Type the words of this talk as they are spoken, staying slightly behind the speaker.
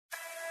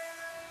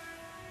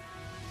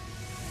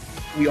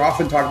We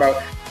often talk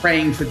about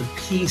praying for the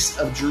peace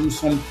of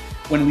Jerusalem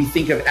when we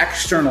think of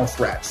external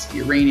threats,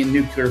 the Iranian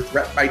nuclear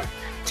threat by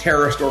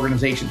terrorist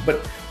organizations. But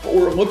what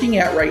we're looking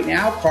at right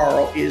now,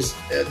 Carl, is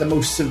the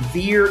most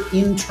severe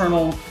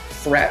internal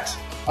threat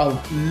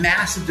of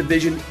massive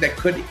division that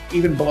could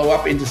even blow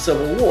up into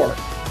civil war.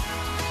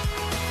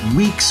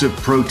 Weeks of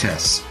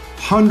protests,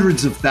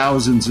 hundreds of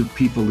thousands of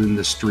people in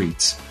the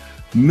streets,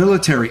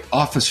 military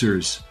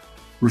officers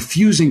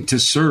refusing to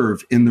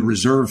serve in the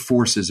reserve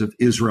forces of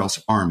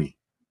Israel's army,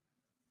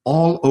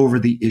 all over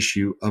the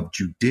issue of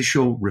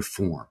judicial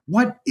reform.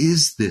 What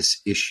is this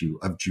issue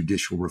of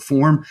judicial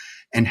reform,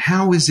 and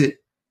how is it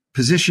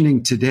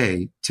positioning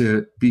today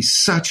to be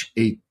such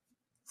a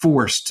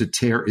force to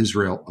tear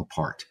Israel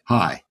apart?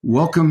 Hi,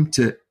 welcome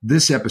to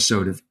this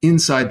episode of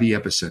Inside the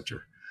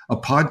Epicenter, a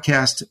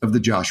podcast of the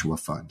Joshua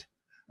Fund,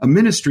 a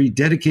ministry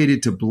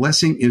dedicated to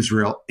blessing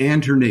Israel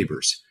and her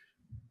neighbors.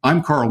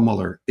 I'm Carl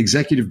Muller,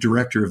 Executive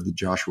Director of the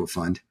Joshua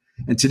Fund,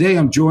 and today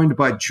I'm joined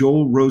by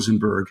Joel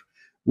Rosenberg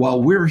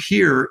while we're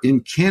here in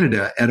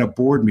Canada at a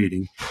board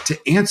meeting to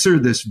answer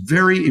this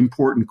very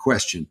important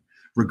question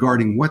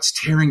regarding what's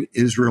tearing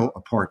Israel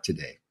apart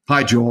today.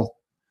 Hi, Joel.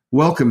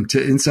 Welcome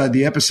to Inside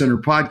the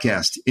Epicenter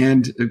podcast,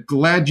 and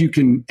glad you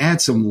can add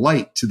some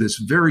light to this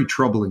very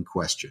troubling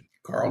question.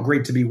 Carl,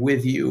 great to be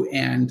with you,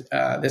 and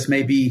this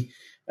may be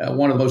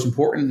one of the most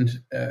important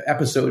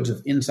episodes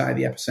of Inside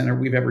the Epicenter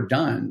we've ever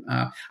done.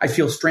 I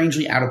feel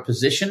strangely out of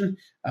position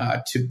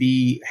to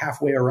be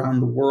halfway around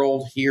the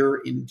world here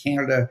in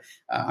Canada.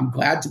 I'm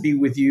glad to be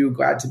with you,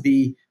 glad to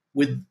be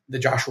with the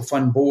Joshua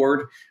Fund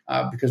board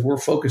because we're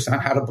focused on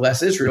how to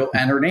bless Israel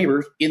and her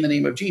neighbors in the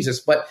name of Jesus.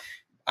 But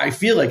I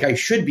feel like I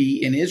should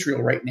be in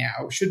Israel right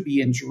now, should be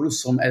in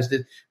Jerusalem as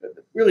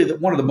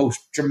one of the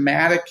most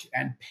dramatic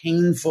and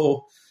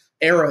painful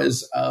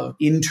eras of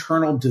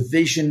internal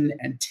division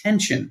and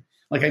tension,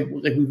 like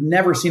we've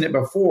never seen it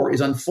before,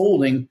 is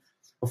unfolding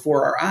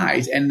before our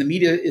eyes. And the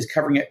media is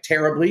covering it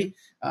terribly.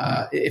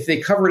 If they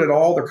cover it at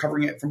all, they're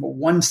covering it from a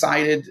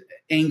one-sided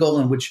angle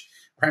in which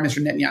Prime Minister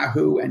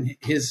Netanyahu and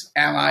his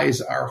allies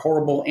are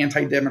horrible,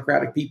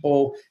 anti-democratic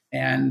people,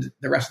 and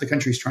the rest of the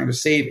country is trying to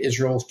save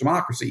Israel's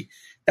democracy.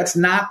 That's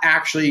not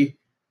actually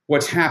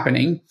what's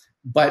happening.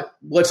 But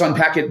let's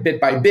unpack it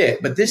bit by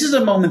bit. But this is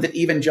a moment that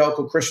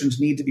evangelical Christians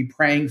need to be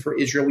praying for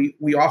Israel.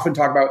 We often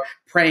talk about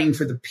praying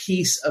for the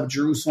peace of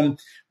Jerusalem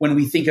when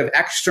we think of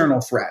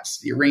external threats,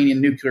 the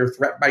Iranian nuclear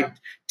threat by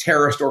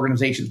terrorist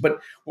organizations.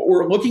 But what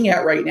we're looking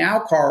at right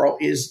now, Carl,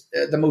 is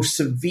the most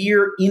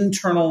severe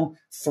internal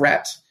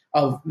threat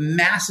of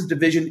massive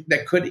division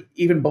that could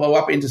even blow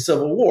up into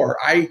civil war.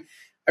 I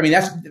mean,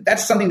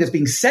 that's something that's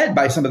being said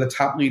by some of the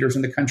top leaders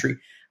in the country.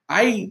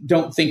 I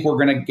don't think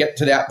we're going to get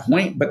to that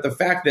point, but the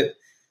fact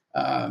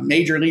that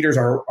major leaders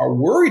are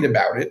worried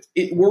about it,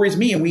 it worries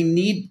me, and we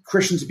need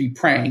Christians to be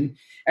praying.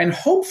 And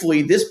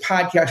hopefully this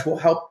podcast will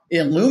help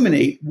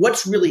illuminate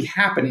what's really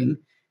happening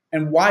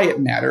and why it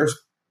matters.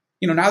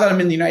 You know, now that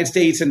I'm in the United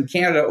States and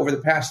Canada over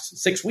the past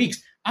 6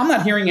 weeks, I'm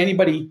not hearing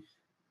anybody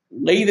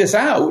lay this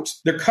out.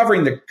 They're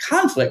covering the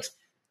conflict,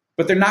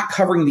 but they're not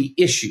covering the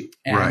issue.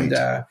 And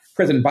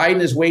President Biden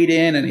has weighed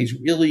in, and he's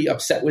really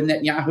upset with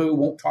Netanyahu,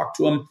 won't talk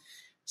to him.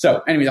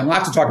 So anyway, a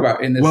lot to talk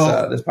about in this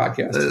this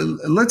podcast.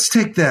 Let's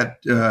take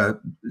that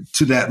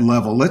to that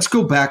level. Let's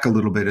go back a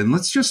little bit and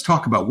let's just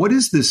talk about what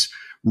is this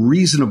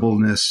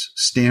reasonableness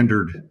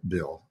standard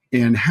bill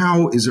and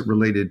how is it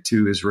related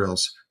to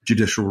Israel's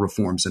judicial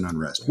reforms and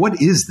unrest?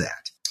 What is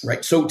that?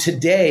 Right. So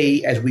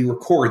today, as we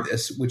record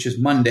this, which is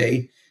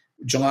Monday,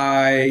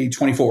 July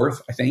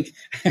 24th, I think.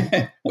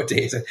 What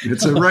day is it?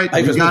 It's right.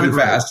 I was moving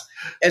fast.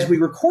 As we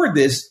record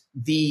this,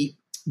 the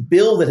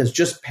bill that has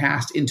just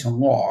passed into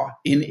law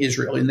in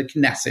Israel, in the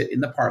Knesset,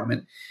 in the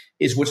parliament,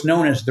 is what's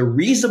known as the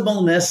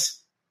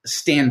Reasonableness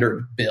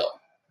Standard Bill.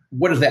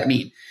 What does that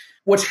mean?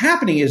 What's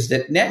happening is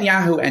that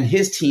Netanyahu and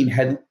his team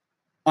had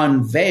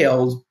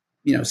unveiled,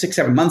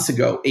 6-7 months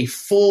ago, a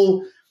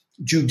full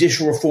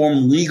judicial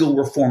reform, legal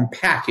reform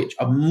package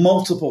of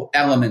multiple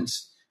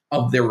elements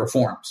of their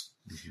reforms.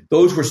 Mm-hmm.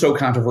 Those were so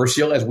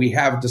controversial, as we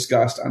have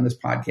discussed on this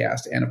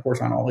podcast and, of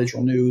course, on All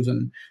Israel News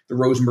and the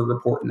Rosenberg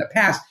Report in the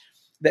past,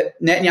 that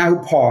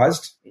Netanyahu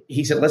paused.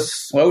 He said, let's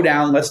slow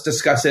down. Let's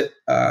discuss it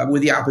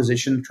with the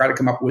opposition, try to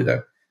come up with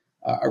a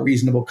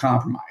reasonable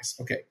compromise.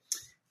 Okay.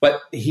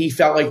 But he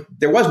felt like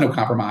there was no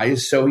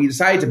compromise. So he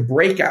decided to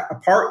break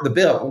apart the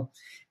bill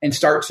and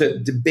start to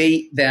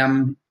debate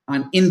them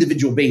on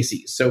individual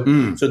bases. So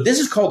this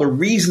is called a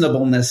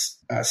reasonableness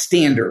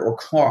standard or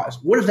clause.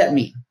 What does that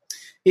mean?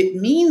 It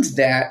means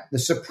that the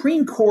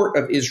Supreme Court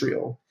of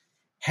Israel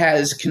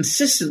has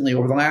consistently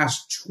over the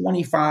last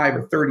 25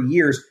 or 30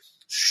 years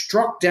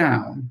struck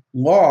down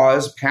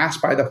laws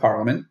passed by the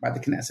parliament, by the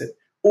Knesset,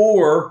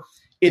 or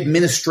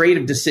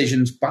administrative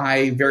decisions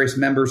by various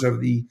members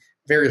of the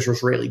various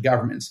Israeli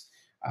governments,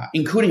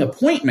 including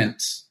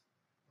appointments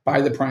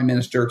by the prime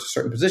minister to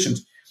certain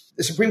positions.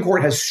 The Supreme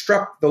Court has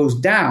struck those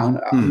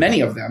down, many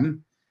of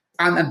them,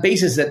 on the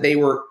basis that they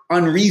were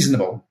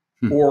unreasonable,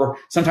 or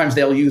sometimes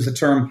they'll use the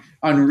term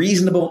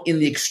unreasonable in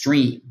the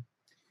extreme.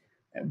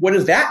 What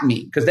does that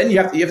mean? Because then you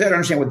have to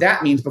understand what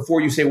that means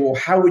before you say, well,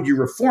 how would you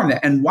reform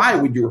that? And why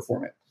would you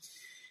reform it?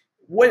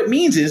 What it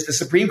means is the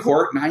Supreme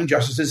Court, 9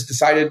 justices,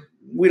 decided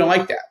we don't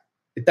like that.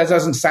 That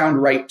doesn't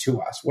sound right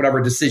to us,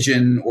 whatever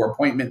decision or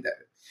appointment that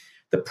is.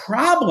 The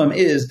problem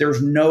is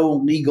there's no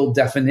legal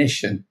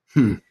definition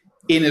in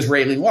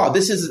Israeli law.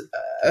 This is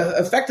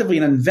effectively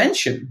an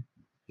invention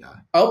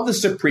of the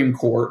Supreme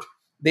Court.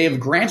 They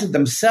have granted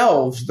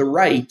themselves the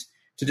right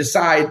to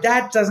decide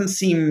that doesn't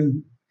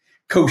seem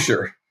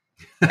kosher,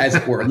 as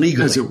it were,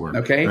 legally. As it were.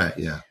 Okay. Right,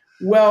 yeah.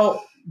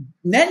 Well,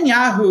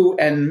 Netanyahu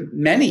and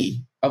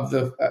many of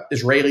the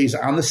Israelis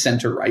on the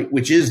center right,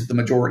 which is the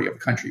majority of the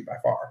country by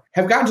far,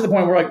 have gotten to the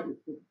point where, like,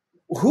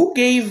 who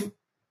gave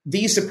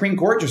these Supreme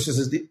Court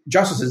justices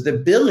the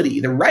ability,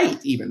 the right,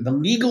 even the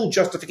legal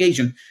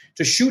justification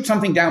to shoot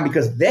something down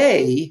because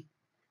they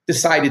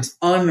decide it's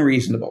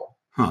unreasonable?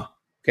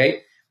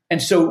 Okay.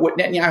 And so what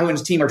Netanyahu and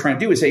his team are trying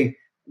to do is say,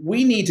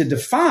 we need to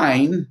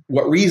define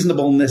what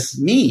reasonableness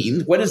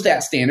means. What is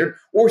that standard?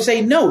 Or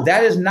say, no,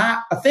 that is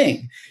not a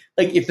thing.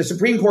 Like if the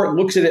Supreme Court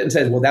looks at it and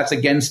says, well, that's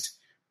against,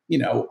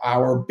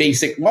 our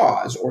basic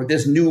laws, or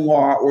this new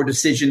law or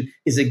decision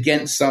is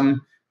against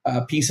some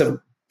piece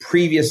of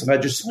previous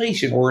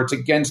legislation, or it's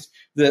against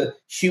the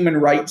Human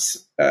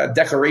Rights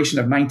Declaration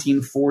of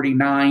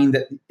 1949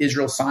 that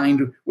Israel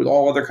signed with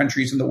all other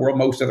countries in the world,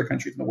 most other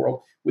countries in the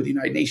world with the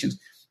United Nations,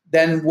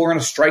 then we're going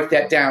to strike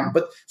that down.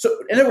 But so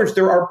in other words,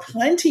 there are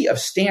plenty of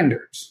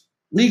standards,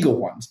 legal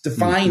ones,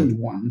 defined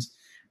ones,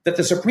 that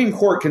the Supreme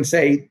Court can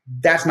say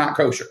that's not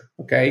kosher.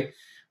 Okay.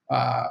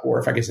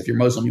 Or if you're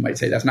Muslim, you might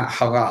say that's not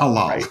halal.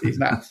 Right?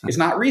 It's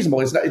not reasonable.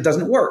 It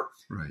doesn't work.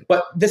 Right.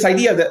 But this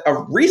idea that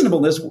of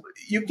reasonableness,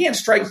 you can't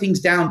strike things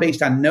down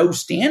based on no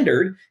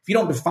standard if you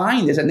don't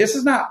define this. And this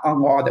is not a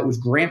law that was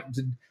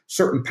granted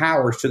certain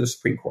powers to the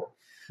Supreme Court.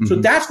 So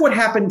that's what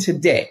happened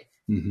today.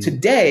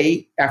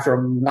 Today, after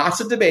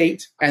lots of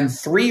debate and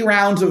 3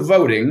 rounds of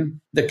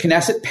voting, the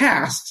Knesset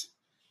passed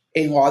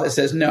a law that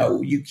says,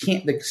 no, you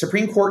can't, the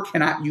Supreme Court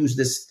cannot use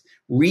this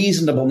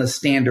reasonableness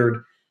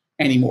standard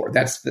anymore.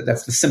 That's the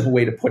simple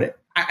way to put it.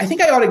 I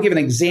think I ought to give an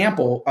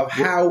example of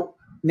how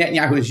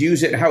Netanyahu has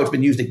used it and how it's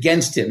been used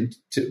against him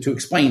to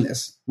explain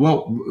this.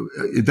 Well,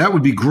 that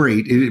would be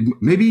great.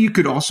 Maybe you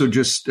could also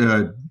just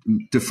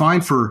define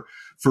for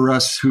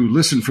us who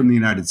listen from the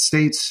United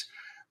States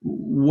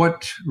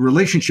what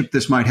relationship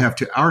this might have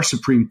to our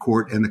Supreme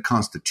Court and the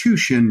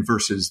Constitution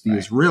versus the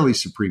Israeli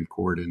Supreme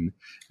Court. And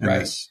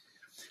this.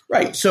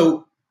 Right.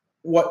 So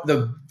what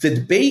the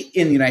debate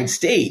in the United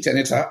States, and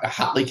it's a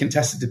hotly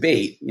contested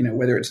debate,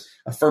 whether it's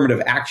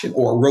affirmative action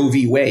or Roe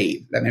v.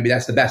 Wade,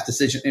 that's the best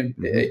decision,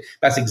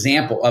 best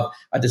example of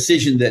a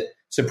decision that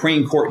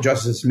Supreme Court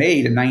justices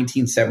made in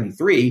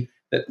 1973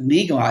 that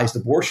legalized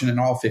abortion in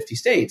all 50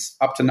 states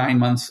up to 9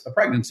 months of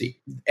pregnancy.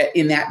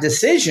 In that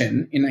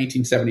decision in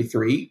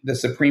 1973, the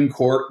Supreme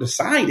Court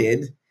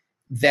decided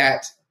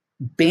that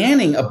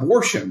banning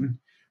abortion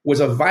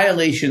was a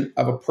violation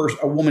of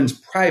a woman's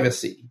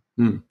privacy.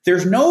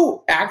 There's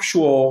no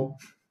actual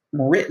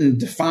written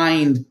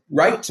defined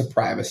right to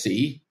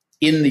privacy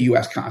in the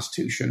U.S.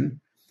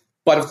 Constitution.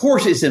 But of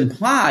course, it's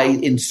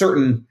implied in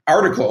certain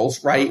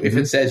articles, right? If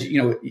it says,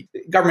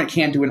 government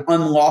can't do an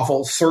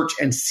unlawful search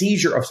and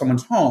seizure of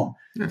someone's home,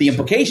 the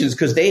implication is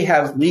because they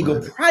have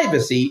legal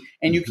privacy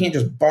and you can't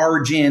just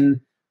barge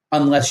in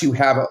unless you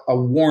have a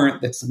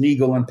warrant that's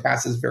legal and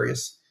passes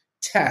various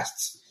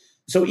tests.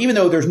 So even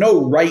though there's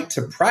no right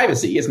to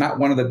privacy, it's not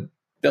one of the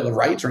Bill of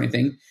Rights or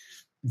anything,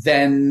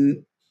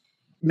 then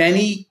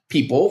many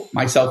people,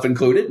 myself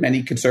included,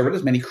 many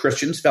conservatives, many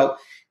Christians felt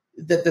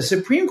that the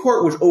Supreme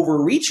Court was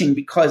overreaching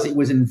because it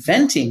was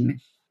inventing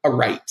a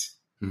right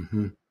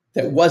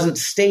that wasn't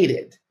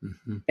stated.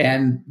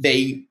 And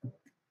they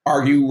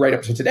argue right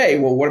up to today,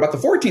 well, what about the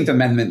 14th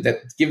Amendment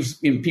that gives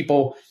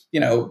people,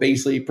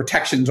 basically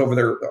protections over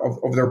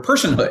their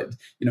personhood,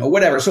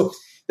 whatever. So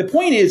the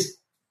point is,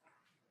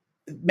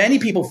 many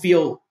people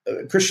feel,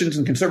 Christians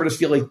and conservatives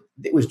feel like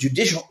it was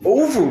judicial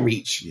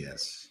overreach.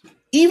 Yes.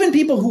 Even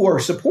people who are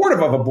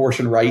supportive of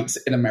abortion rights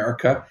in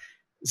America,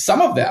 some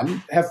of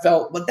them have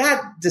felt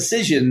that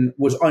decision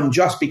was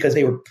unjust because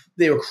they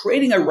were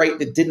creating a right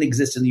that didn't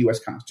exist in the U.S.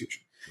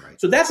 Constitution.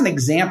 Right. So that's an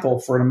example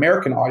for an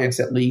American audience,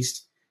 at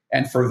least.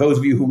 And for those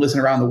of you who listen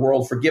around the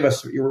world, forgive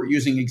us. You're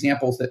using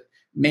examples that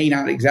may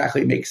not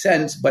exactly make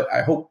sense, but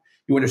I hope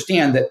you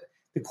understand that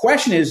the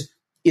question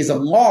is a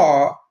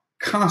law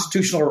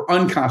constitutional or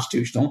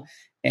unconstitutional?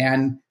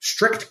 And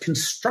strict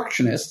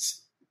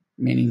constructionists,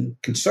 meaning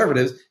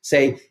conservatives,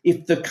 say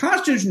if the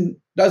Constitution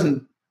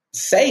doesn't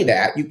say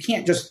that, you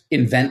can't just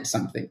invent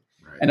something.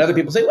 Right. And other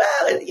people say,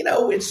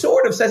 well, it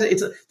sort of says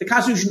it. The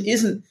Constitution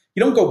isn't. You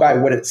don't go by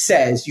what it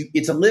says.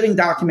 It's a living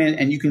document,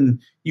 and you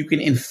can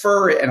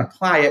infer it and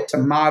apply it to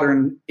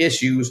modern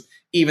issues,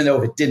 even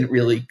though it didn't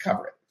really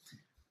cover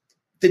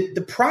it.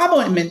 The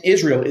problem in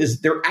Israel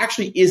is there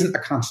actually isn't a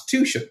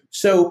constitution.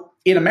 So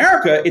in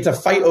America, it's a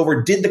fight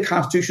over, did the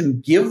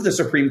Constitution give the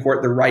Supreme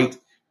Court the right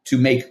to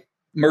make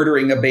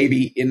murdering a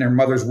baby in their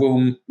mother's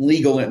womb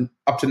legal in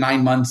up to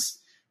 9 months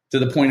to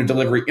the point of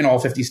delivery in all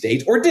 50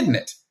 states, or didn't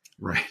it?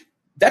 Right.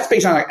 That's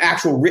based on an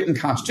actual written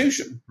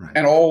constitution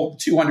and all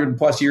 200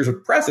 plus years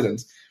of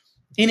precedents.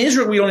 In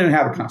Israel, we don't even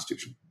have a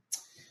constitution.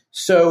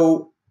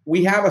 So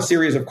we have a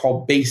series of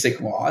called basic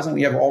laws, and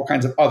we have all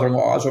kinds of other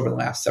laws over the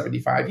last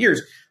 75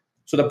 years.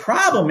 So the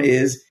problem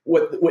is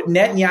what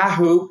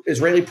Netanyahu,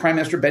 Israeli Prime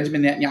Minister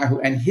Benjamin Netanyahu,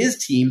 and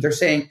his team, they're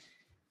saying,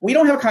 we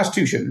don't have a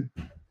constitution,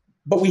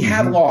 but we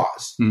have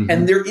laws.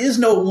 And there is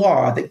no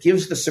law that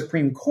gives the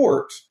Supreme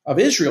Court of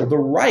Israel the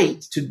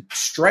right to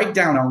strike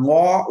down a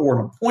law or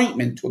an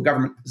appointment to a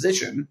government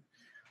position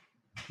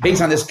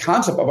based on this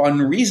concept of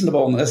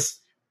unreasonableness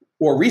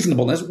or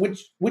reasonableness,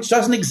 which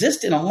doesn't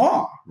exist in a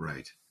law.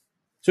 Right.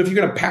 So if you're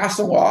going to pass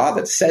a law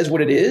that says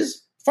what it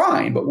is,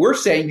 fine. But we're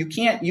saying you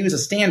can't use a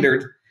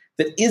standard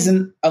that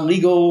isn't a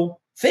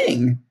legal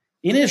thing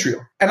in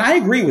Israel. And I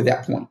agree with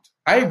that point.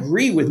 I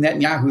agree with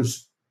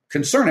Netanyahu's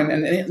concern.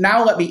 And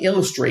now let me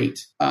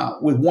illustrate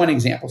with one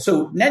example.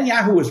 So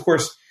Netanyahu, of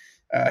course,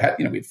 had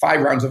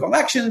 5 rounds of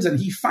elections, and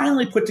he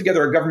finally put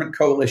together a government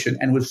coalition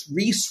and was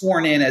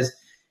re-sworn in as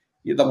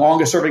the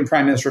longest serving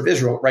prime minister of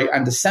Israel, right,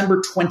 on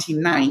December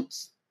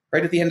 29th,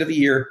 right at the end of the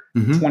year,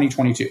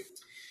 2022.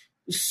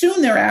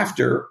 Soon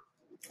thereafter,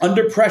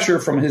 under pressure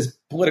from his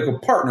political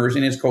partners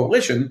in his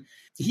coalition,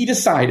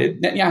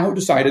 Netanyahu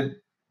decided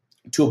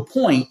to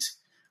appoint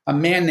a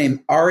man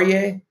named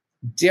Aryeh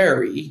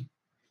Deri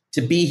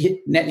to be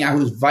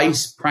Netanyahu's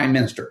vice prime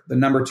minister, the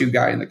number 2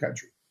 guy in the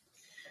country.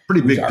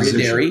 Pretty big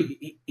position. Aryeh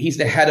Deri, he's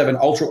the head of an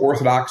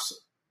ultra-Orthodox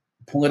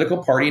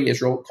political party in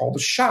Israel called the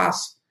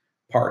Shas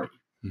Party.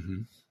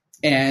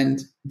 And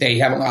they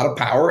have a lot of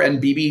power,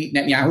 and Bibi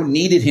Netanyahu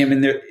needed him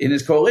in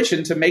his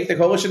coalition to make the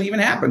coalition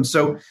even happen.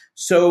 So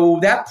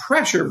that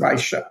pressure by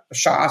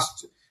Shas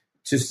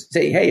to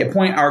say, hey,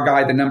 appoint our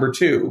guy the number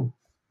 2,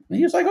 and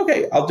he was like,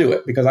 okay, I'll do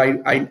it because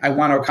I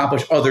want to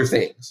accomplish other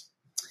things.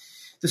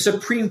 The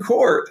Supreme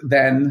Court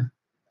then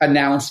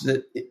announced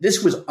that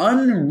this was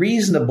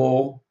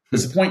unreasonable.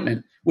 This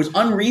appointment was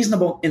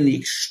unreasonable in the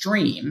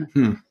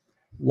extreme.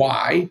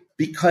 Why?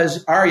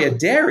 Because Aryeh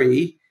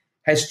Deri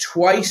has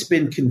twice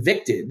been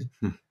convicted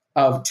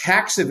of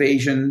tax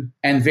evasion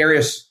and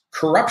various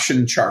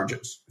corruption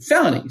charges,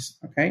 felonies,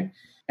 okay?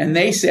 And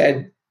they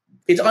said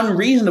it's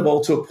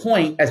unreasonable to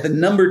appoint as the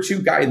number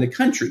 2 guy in the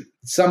country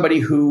somebody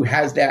who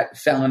has that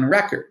felon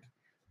record.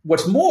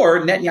 What's more,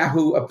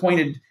 Netanyahu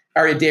appointed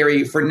Aryeh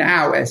Deri for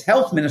now as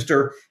health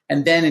minister,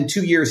 and then in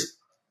 2 years,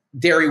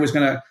 Deri was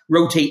going to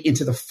rotate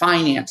into the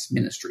finance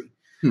ministry.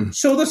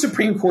 So the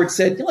Supreme Court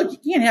said, look, you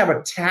can't have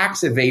a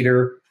tax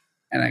evader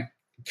and a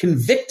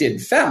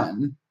convicted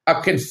felon, a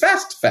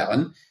confessed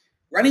felon,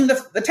 running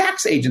the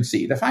tax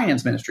agency, the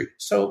finance ministry.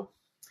 So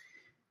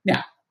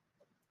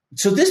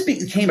this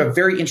became a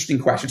very interesting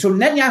question. So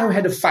Netanyahu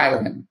had to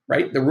fire him,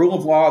 right? The rule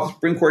of law, the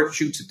Supreme Court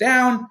shoots it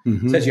down,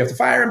 says you have to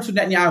fire him, so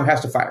Netanyahu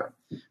has to fire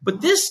him.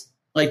 But this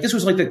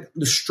was like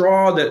the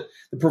straw, the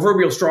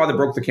proverbial straw that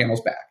broke the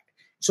camel's back.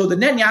 So the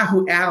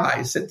Netanyahu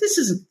allies said, this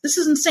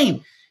is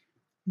insane.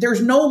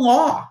 There's no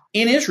law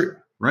in Israel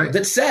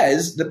that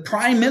says the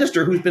prime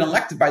minister who's been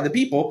elected by the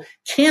people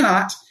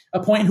cannot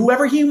appoint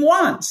whoever he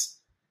wants,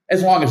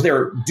 as long as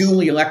they're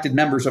duly elected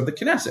members of the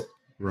Knesset,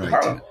 the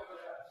parliament.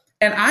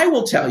 And I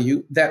will tell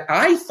you that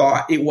I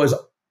thought it was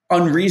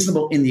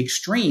unreasonable in the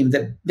extreme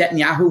that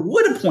Netanyahu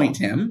would appoint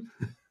him.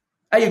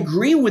 I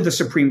agree with the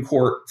Supreme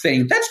Court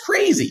saying that's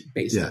crazy,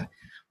 basically. Yeah.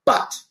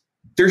 But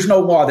there's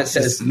no law that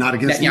says it's not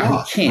against Netanyahu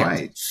law.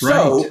 Can't.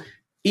 So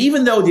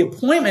even though the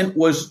appointment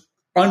was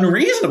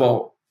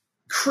unreasonable,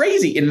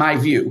 crazy in my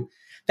view,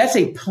 that's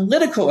a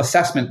political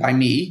assessment by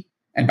me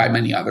and by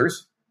many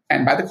others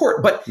and by the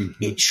court. But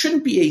it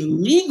shouldn't be a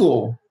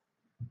legal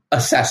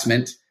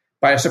assessment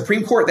by a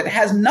Supreme Court that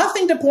has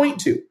nothing to point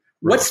to.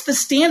 What's the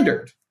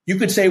standard? You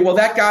could say, well,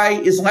 that guy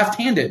is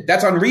left-handed.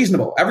 That's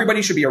unreasonable.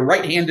 Everybody should be a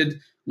right-handed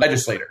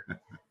legislator.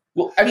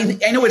 Well, I mean,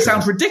 I know it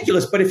sounds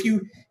ridiculous, but if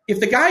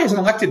the guy is an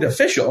elected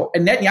official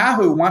and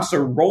Netanyahu wants to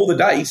roll the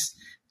dice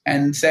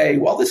and say,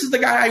 well, this is the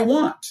guy I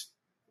want,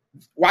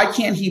 why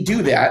can't he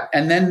do that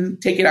and then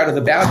take it out of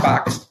the ballot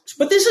box?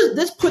 But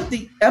this put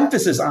the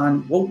emphasis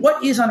on, well,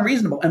 what is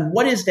unreasonable and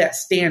what is that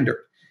standard?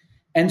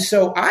 And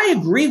so I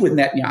agree with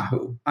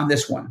Netanyahu on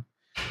this one,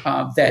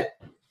 that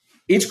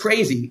it's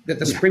crazy that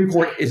the Supreme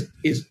Court is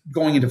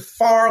going into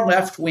far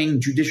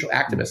left-wing judicial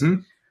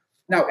activism.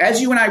 Now,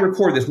 as you and I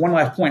record this, one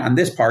last point on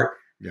this part,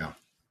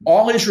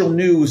 All Israel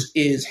News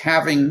is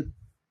having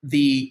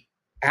the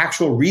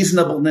actual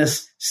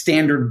reasonableness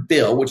standard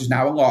bill, which is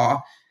now a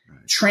law,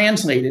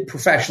 translated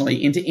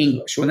professionally into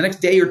English. So in the next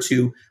day or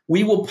two,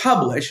 we will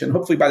publish, and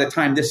hopefully by the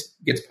time this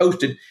gets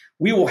posted,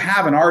 we will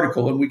have an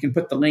article, and we can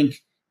put the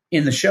link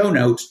in the show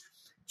notes.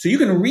 So you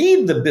can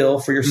read the bill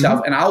for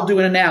yourself, and I'll do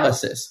an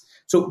analysis.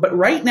 So, but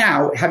right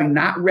now, having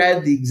not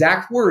read the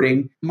exact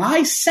wording,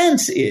 my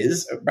sense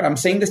is, but I'm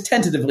saying this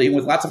tentatively and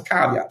with lots of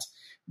caveats,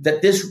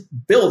 that this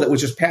bill that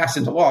was just passed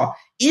into law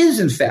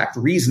is in fact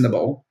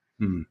reasonable,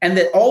 and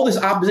that all this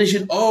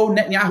opposition,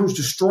 Netanyahu's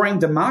destroying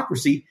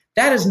democracy,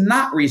 that is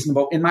not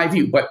reasonable in my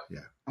view. But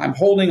I'm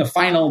holding a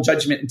final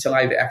judgment until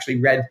I've actually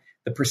read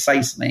the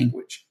precise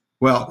language.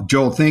 Well,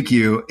 Joel, thank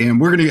you.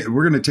 And we're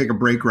going to take a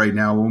break right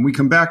now. When we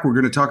come back, we're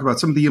going to talk about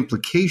some of the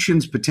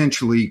implications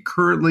potentially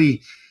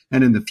currently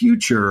and in the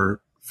future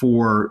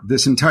for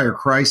this entire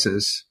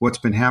crisis, what's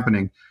been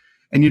happening.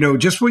 And,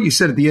 just what you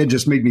said at the end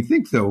just made me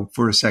think, though,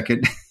 for a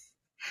second.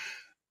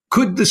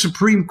 Could the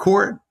Supreme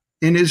Court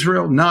in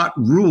Israel not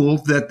rule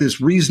that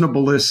this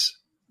reasonableness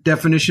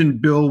definition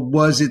bill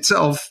was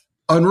itself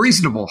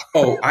unreasonable?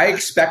 Oh, I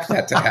expect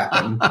that to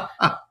happen.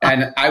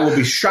 And I will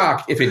be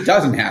shocked if it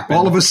doesn't happen.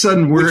 All of a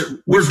sudden,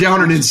 we're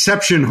down an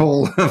inception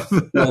hole.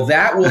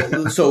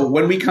 Well, so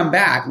when we come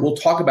back, we'll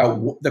talk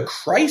about the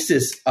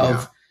crisis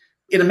of,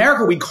 in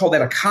America, we call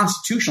that a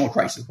constitutional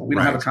crisis, but we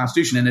don't have a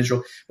constitution in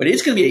Israel. But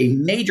it's going to be a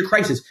major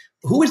crisis.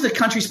 Who is the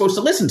country supposed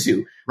to listen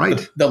to?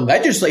 Right. The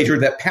legislature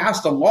that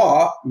passed a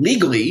law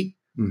legally,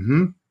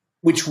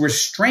 which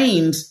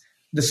restrains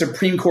the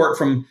Supreme Court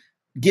from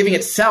giving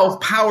itself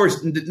powers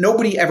that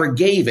nobody ever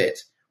gave it,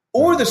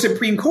 or the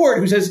Supreme Court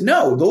who says,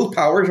 no, those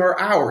powers are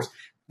ours.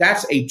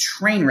 That's a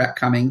train wreck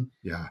coming.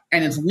 Yeah.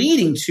 And it's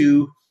leading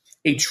to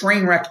a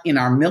train wreck in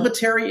our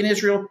military in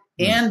Israel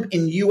and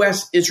in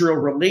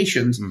U.S.-Israel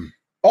relations.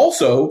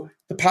 Also,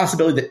 the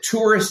possibility that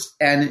tourists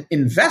and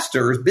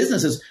investors,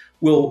 businesses,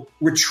 will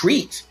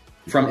retreat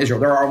from Israel.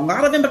 There are a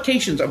lot of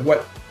implications of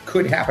what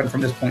could happen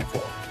from this point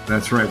forward.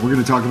 That's right. We're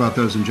going to talk about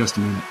those in just a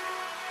minute.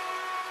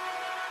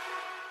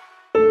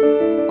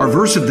 Our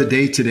verse of the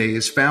day today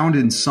is found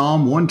in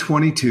Psalm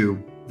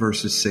 122,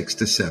 verses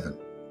 6-7.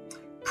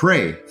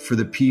 Pray for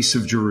the peace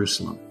of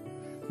Jerusalem.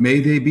 May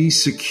they be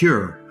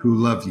secure who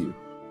love you.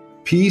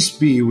 Peace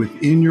be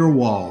within your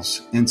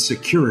walls and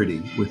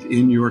security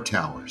within your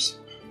towers.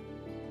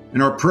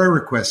 And our prayer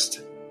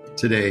request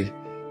today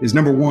is,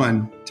 number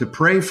one, to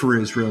pray for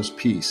Israel's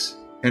peace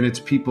and its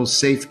people's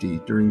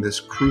safety during this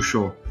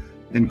crucial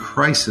and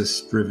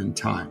crisis-driven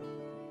time.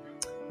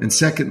 And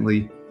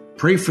secondly,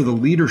 pray for the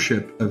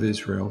leadership of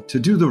Israel to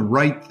do the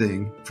right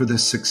thing for the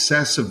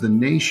success of the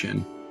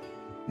nation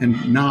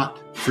and not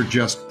for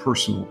just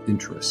personal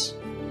interests.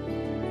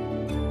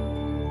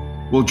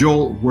 Well,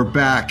 Joel, we're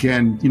back.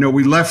 And,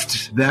 we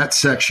left that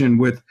section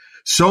with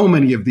so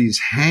many of these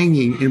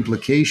hanging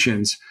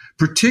implications,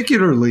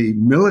 particularly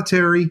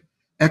military,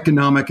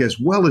 economic, as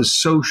well as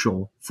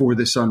social, for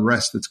this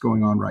unrest that's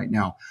going on right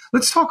now.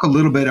 Let's talk a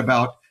little bit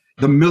about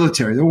the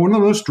military. One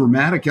of the most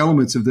dramatic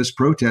elements of this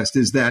protest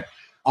is that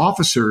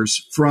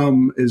officers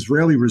from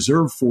Israeli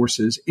reserve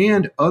forces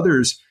and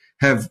others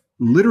have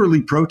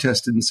literally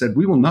protested and said,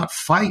 we will not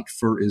fight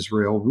for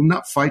Israel. We will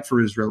not fight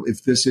for Israel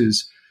if this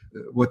is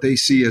what they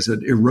see as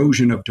an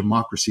erosion of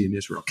democracy in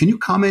Israel. Can you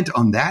comment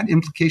on that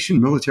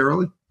implication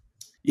militarily?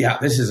 Yeah,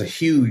 this is a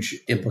huge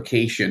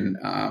implication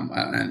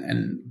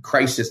and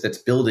crisis that's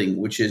building,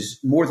 which is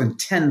more than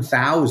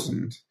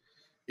 10,000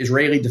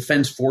 Israeli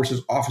Defense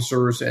Forces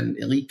officers and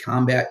elite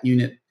combat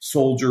unit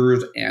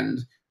soldiers and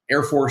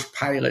Air Force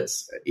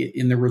pilots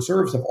in the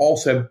reserves have all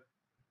said,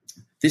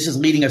 this is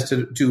leading us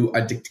to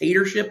a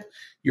dictatorship.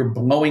 You're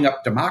blowing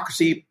up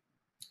democracy,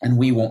 and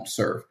we won't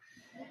serve.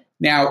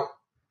 Now,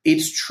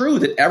 it's true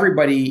that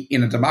everybody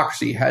in a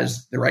democracy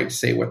has the right to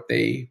say what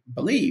they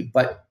believe,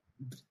 but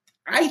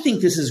I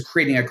think this is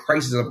creating a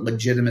crisis of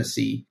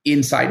legitimacy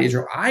inside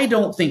Israel. I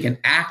don't think an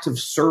active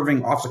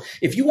serving officer,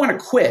 if you want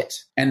to quit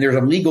and there's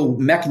a legal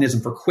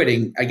mechanism for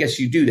quitting, I guess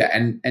you do that.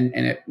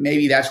 And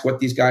maybe that's what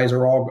these guys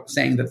are all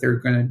saying that they're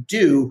going to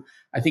do.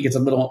 I think it's a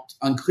little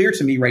unclear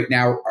to me right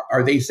now.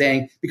 Are they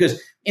saying, because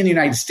in the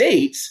United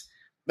States,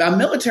 a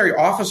military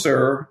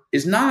officer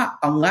is not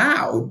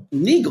allowed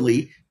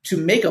legally to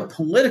make a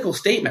political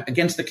statement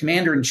against the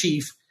commander in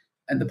chief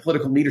and the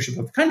political leadership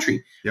of the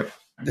country. Yep.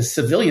 The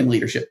civilian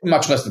leadership,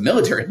 much less the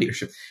military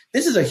leadership.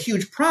 This is a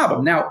huge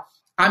problem. Now,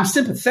 I'm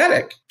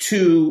sympathetic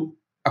to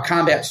a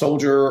combat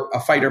soldier, a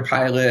fighter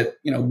pilot,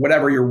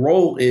 whatever your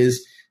role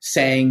is,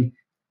 saying,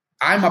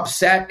 I'm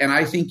upset and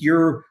I think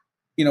you're,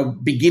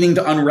 beginning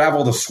to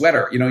unravel the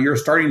sweater. You're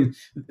starting,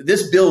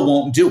 this bill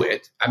won't do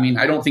it. I mean,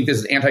 I don't think this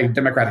is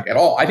anti-democratic at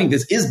all. I think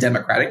this is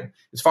democratic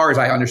as far as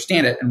I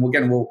understand it. And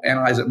we'll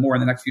analyze it more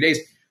in the next few days.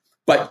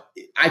 But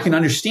I can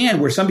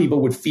understand where some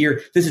people would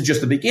fear this is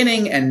just the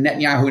beginning and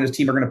Netanyahu and his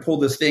team are going to pull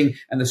this thing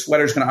and the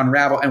sweater's going to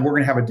unravel and we're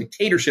going to have a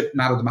dictatorship,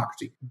 not a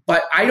democracy.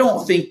 But I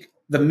don't think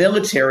the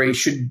military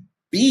should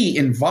be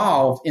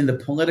involved in the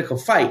political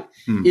fight.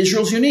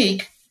 Israel's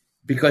unique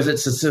because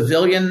it's a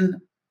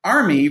civilian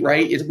army,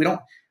 right?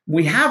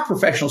 We have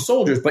professional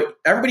soldiers, but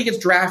everybody gets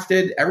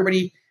drafted.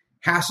 Everybody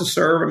has to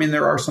serve. I mean,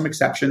 there are some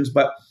exceptions,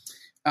 but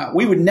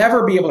we would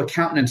never be able to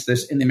countenance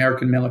this in the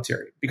American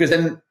military, because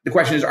then the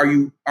question is, are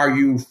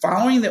you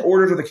following the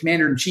orders of the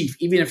commander in chief,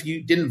 even if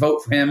you didn't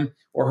vote for him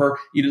or her,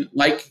 you didn't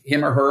like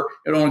him or her,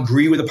 you don't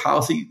agree with the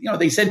policy?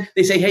 They say,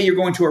 hey, you're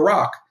going to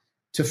Iraq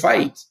to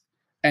fight.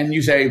 And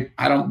you say,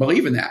 I don't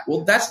believe in that.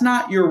 Well, that's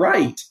not your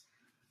right.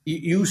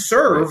 You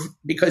serve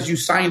because you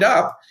signed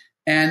up.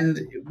 And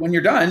when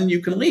you're done,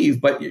 you can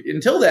leave. But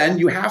until then,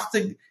 you have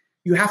to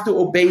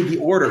obey the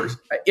orders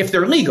if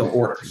they're legal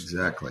orders.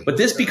 Exactly. But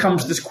this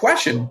becomes this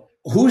question: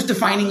 who's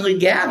defining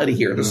legality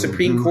here? The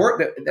Supreme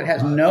Court that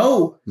has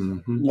no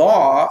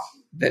law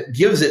that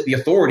gives it the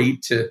authority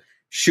to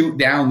shoot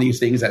down these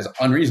things as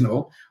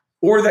unreasonable,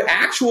 or the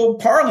actual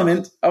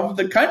parliament of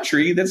the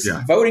country that's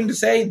voting to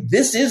say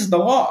this is the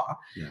law.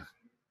 Yeah.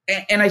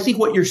 And I think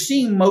what you're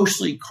seeing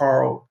mostly,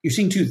 Carl, you're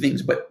seeing two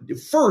things. But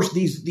first,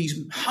 these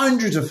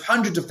hundreds of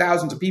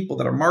thousands of people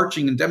that are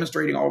marching and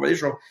demonstrating all over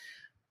Israel,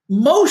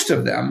 most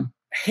of them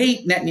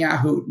hate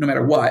Netanyahu no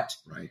matter what.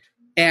 Right.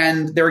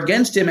 And they're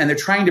against him, and they're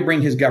trying to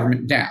bring his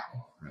government down,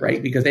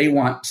 right? Because they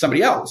want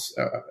somebody else.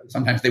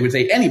 Sometimes they would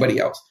say anybody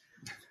else.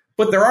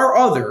 But there are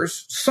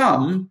others,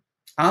 some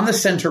on the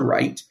center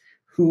right,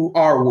 who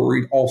are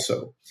worried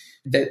also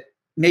that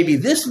maybe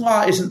this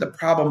law isn't the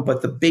problem,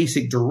 but the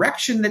basic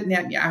direction that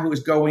Netanyahu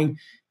is going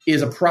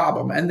is a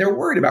problem. And they're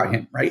worried about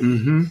him, right?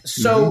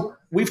 So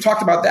we've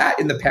talked about that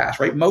in the past,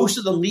 right? Most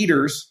of the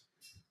leaders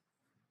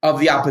of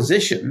the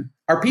opposition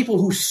are people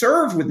who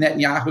served with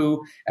Netanyahu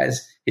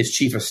as his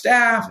chief of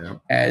staff,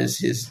 as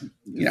his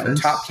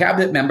top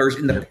cabinet members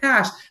in the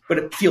past, but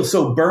it feels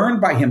so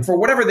burned by him for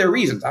whatever their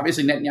reasons.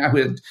 Obviously,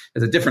 Netanyahu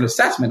has a different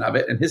assessment of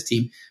it and his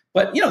team.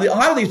 But, a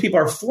lot of these people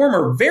are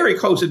former very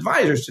close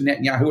advisors to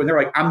Netanyahu, and they're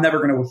like, I'm never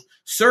going to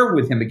serve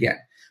with him again.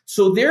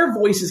 So their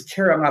voices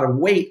carry a lot of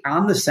weight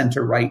on the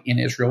center right in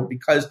Israel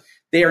because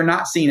they are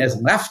not seen as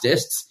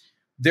leftists.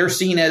 They're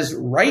seen as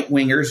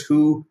right-wingers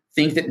who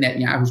think that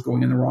Netanyahu is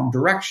going in the wrong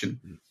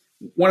direction.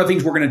 One of the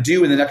things we're going to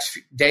do in the next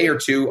day or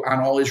two on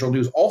All Israel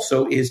News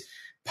also is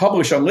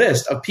publish a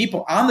list of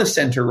people on the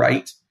center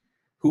right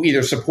who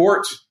either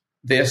support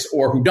this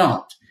or who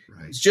don't.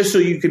 It's just so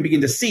you can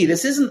begin to see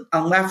this isn't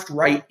a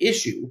left-right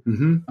issue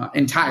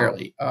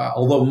entirely,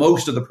 although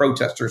most of the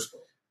protesters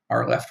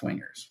are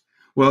left-wingers.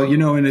 Well,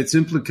 and its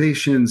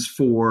implications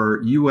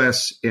for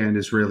U.S. and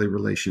Israeli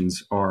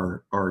relations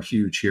are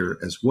huge here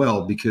as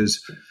well,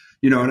 because,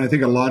 and I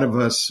think a lot of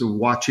us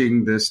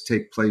watching this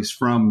take place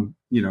from,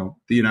 the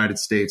United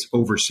States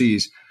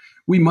overseas,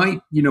 we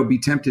might, be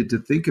tempted to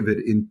think of it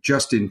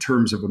in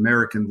terms of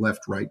American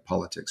left-right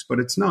politics, but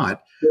it's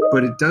not.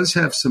 But it does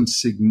have some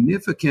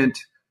significant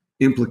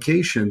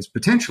implications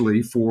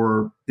potentially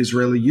for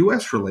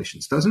Israeli-U.S.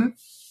 relations, doesn't it?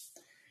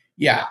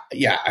 Yeah,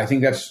 I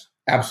think that's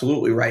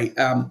absolutely right.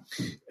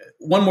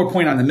 One more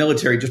point on the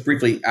military, just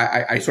briefly.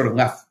 I sort of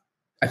left.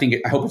 I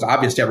hope it's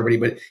obvious to everybody,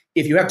 but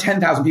if you have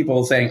 10,000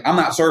 people saying, I'm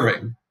not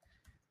serving,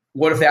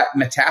 what if that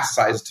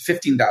metastasizes to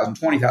 15,000,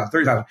 20,000,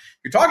 30,000?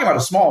 You're talking about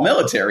a small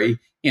military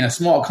in a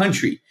small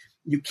country.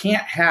 You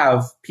can't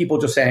have people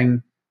just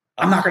saying,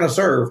 I'm not going to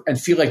serve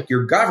and feel like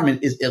your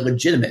government is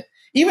illegitimate.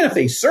 Even if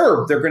they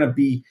serve, they're going to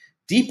be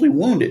deeply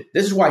wounded.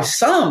 This is why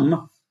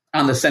some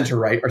on the center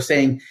right are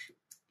saying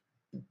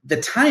the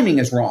timing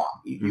is wrong.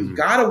 You've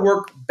got to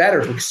work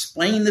better to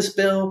explain this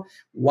bill,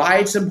 why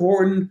it's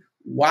important,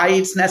 why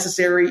it's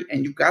necessary,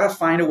 and you've got to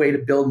find a way to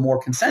build more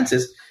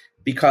consensus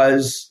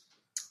because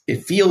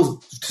it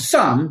feels to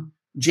some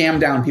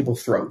jammed down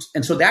people's throats.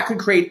 And so that could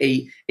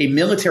create a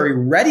military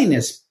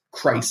readiness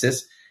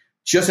crisis,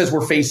 just as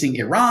we're facing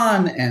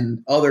Iran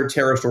and other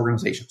terrorist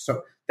organizations.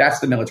 So that's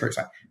the military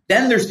side.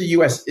 Then there's the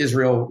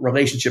U.S.-Israel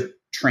relationship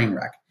train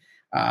wreck.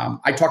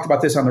 I talked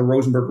about this on the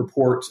Rosenberg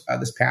Report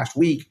this past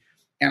week,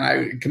 and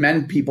I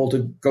commend people to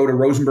go to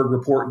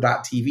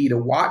rosenbergreport.tv to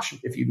watch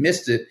if you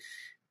missed it,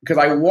 because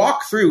I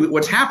walk through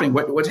what's happening.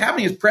 What's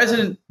happening is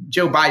President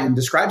Joe Biden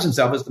describes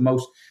himself as the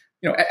most,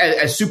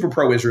 as super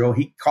pro-Israel.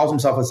 He calls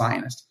himself a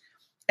Zionist.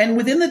 And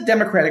within the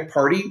Democratic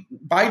Party,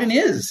 Biden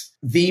is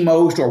the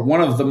most or one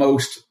of the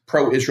most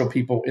pro-Israel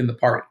people in the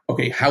party.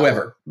 Okay,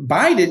 however,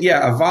 Biden,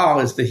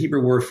 aval is the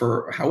Hebrew word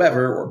for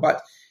however or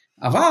but.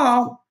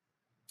 Aval,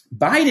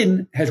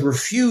 Biden has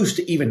refused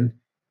to even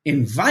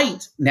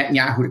invite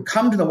Netanyahu to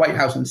come to the White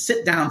House and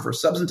sit down for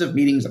substantive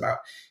meetings about,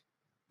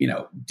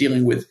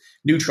 dealing with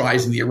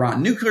neutralizing the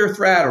Iran nuclear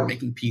threat or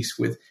making peace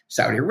with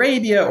Saudi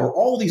Arabia or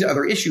all these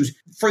other issues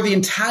for the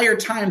entire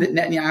time that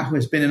Netanyahu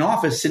has been in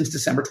office since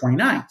December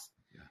 29th.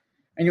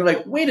 And you're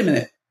like, wait a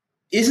minute,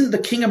 isn't the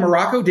king of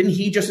Morocco, didn't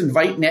he just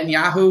invite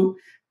Netanyahu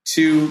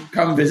to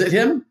come visit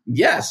him?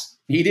 Yes,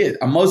 he did.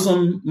 A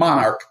Muslim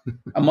monarch,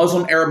 a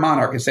Muslim Arab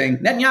monarch is saying,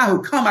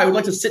 Netanyahu, come, I would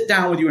like to sit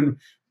down with you and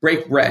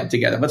break bread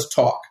together. Let's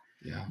talk.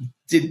 Yeah.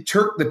 Did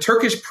the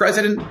Turkish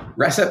president,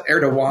 Recep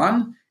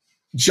Erdogan,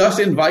 just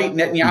invite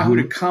Netanyahu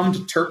to come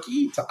to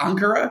Turkey, to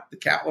Ankara, the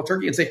capital of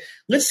Turkey, and say,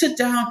 let's sit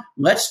down,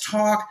 let's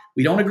talk.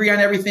 We don't agree on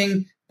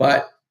everything,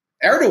 but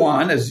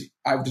Erdogan, as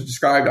I've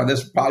described on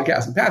this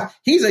podcast in the past,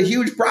 he's a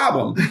huge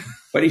problem,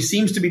 but he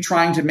seems to be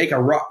trying to make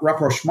a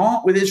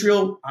rapprochement with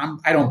Israel.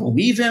 I don't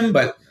believe him,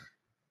 but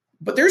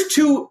there's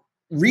two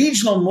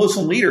regional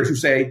Muslim leaders who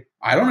say,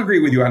 I don't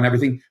agree with you on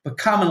everything, but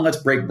come and let's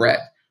break bread.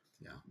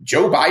 Yeah.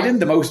 Joe Biden,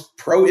 the most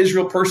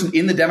pro-Israel person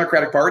in the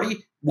Democratic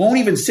Party, won't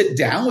even sit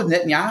down with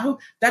Netanyahu.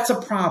 That's a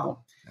problem.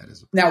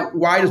 Now,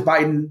 why does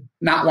Biden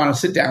not want to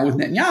sit down with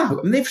Netanyahu?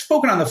 I mean, they've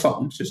spoken on the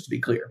phone, just to be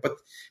clear,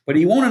 but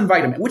he won't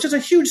invite him, which is a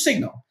huge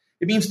signal.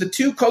 It means the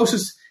two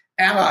closest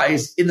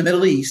allies in the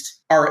Middle East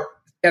are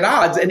at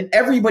odds, and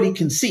everybody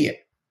can see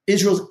it.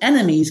 Israel's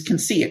enemies can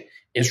see it.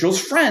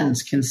 Israel's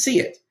friends can see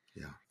it.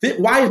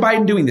 Why is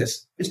Biden doing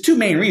this? It's two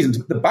main reasons.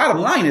 The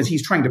bottom line is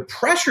he's trying to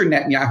pressure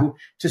Netanyahu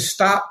to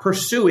stop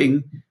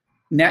pursuing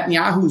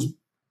Netanyahu's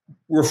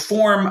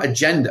reform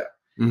agenda.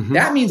 Mm-hmm.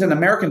 That means an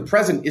American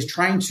president is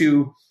trying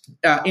to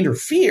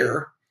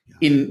interfere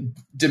in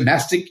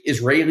domestic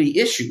Israeli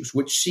issues,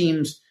 which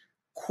seems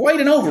quite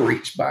an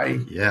overreach by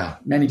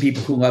many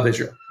people who love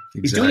Israel.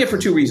 Exactly. He's doing it for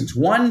two reasons.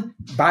 One,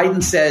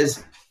 Biden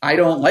says, I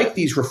don't like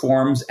these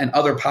reforms and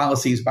other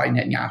policies by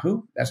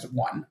Netanyahu. That's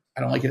one.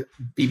 I don't like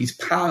Bibi's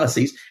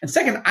policies. And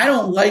second, I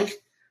don't like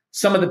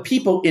some of the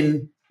people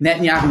in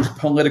Netanyahu's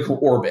political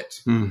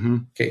orbit. Mm-hmm.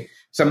 Okay.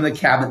 Some of the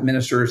cabinet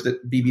ministers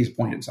that Bibi's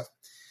appointed and stuff.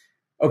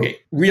 Okay.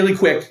 Really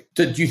quick.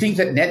 Do you think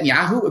that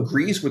Netanyahu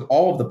agrees with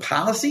all of the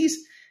policies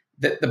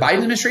that the Biden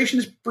administration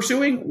is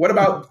pursuing? What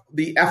about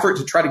the effort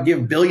to try to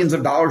give billions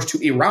of dollars to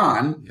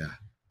Iran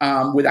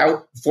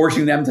without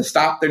forcing them to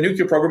stop their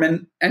nuclear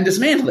program and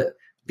dismantle it?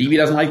 Bibi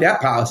doesn't like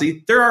that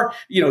policy. There are,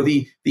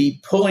 the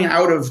pulling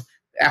out of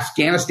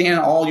Afghanistan,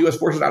 all U.S.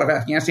 forces out of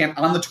Afghanistan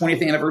on the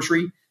 20th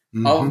anniversary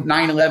of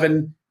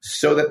 9/11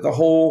 so that the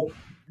whole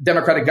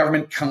Democratic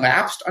government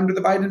collapsed under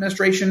the Biden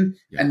administration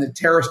and the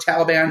terrorist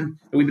Taliban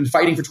that we've been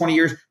fighting for 20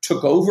 years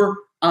took over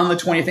on the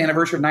 20th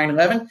anniversary of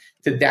 9/11.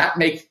 Did that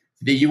make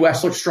the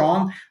U.S. look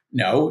strong?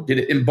 No. Did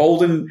it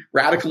embolden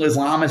radical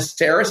Islamist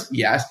terrorists?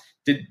 Yes.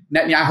 Did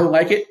Netanyahu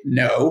like it?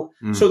 No.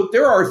 So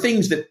there are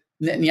things that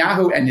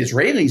Netanyahu and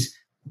Israelis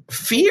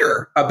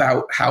fear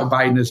about how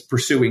Biden is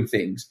pursuing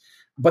things.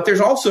 But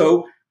there's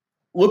also,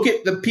 look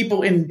at the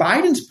people in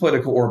Biden's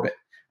political orbit.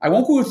 I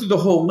won't go through the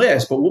whole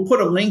list, but we'll put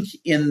a link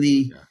in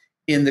the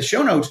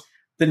show notes.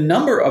 The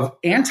number of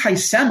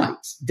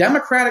anti-Semites,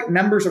 Democratic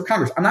members of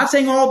Congress. I'm not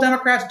saying all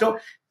Democrats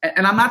don't,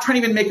 and I'm not trying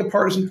to even make a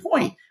partisan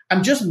point.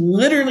 I'm just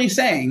literally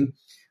saying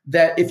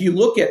that if you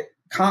look at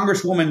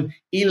Congresswoman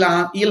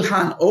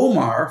Ilhan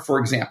Omar, for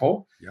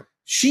example,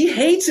 she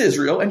hates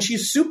Israel and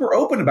she's super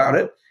open about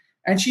it.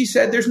 And she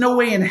said, there's no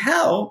way in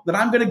hell that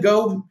I'm going to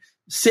go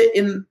sit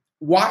and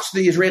watch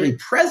the Israeli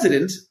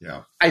president,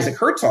 Isaac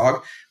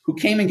Herzog, who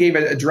came and gave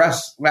an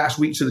address last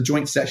week to the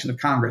joint session of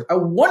Congress, a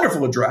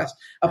wonderful address,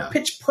 a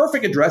pitch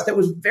perfect address that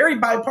was very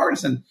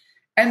bipartisan.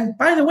 And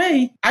by the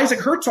way, Isaac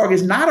Herzog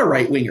is not a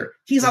right winger.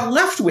 He's a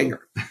left winger.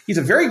 He's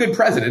a very good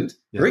president,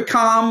 very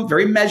calm,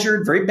 very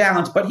measured, very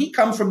balanced, but he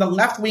comes from the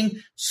left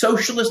wing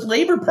Socialist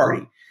Labor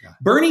Party.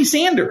 Bernie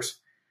Sanders,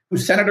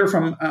 who's senator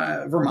from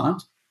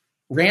Vermont,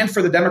 ran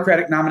for the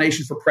Democratic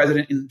nomination for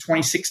president in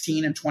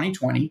 2016 and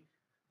 2020,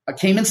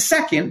 came in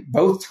second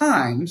both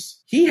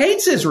times. He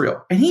hates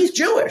Israel and he's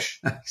Jewish.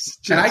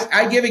 And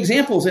I give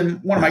examples in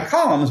one of my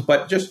columns,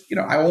 but just,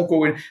 I won't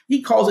go in.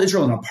 He calls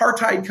Israel an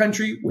apartheid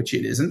country, which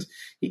it isn't.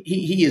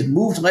 He has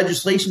moved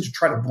legislation to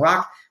try to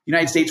block the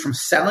United States from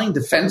selling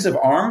defensive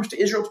arms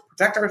to Israel to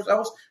protect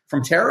ourselves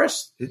from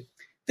terrorists.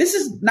 This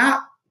is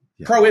not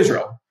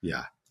pro-Israel.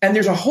 Yeah. And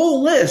there's a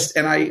whole list,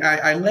 and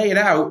I lay it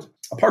out,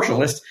 a partial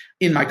list,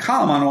 in my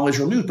column on All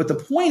Israel News. But the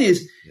point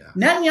is,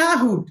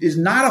 Netanyahu is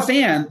not a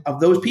fan of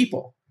those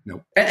people.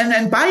 Nope.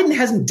 And Biden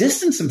hasn't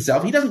distanced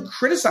himself. He doesn't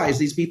criticize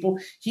these people.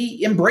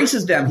 He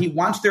embraces them. He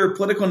wants their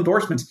political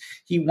endorsements.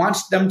 He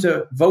wants them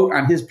to vote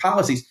on his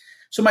policies.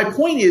 So my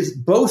point is,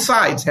 both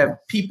sides have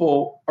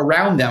people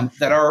around them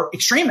that are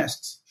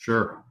extremists.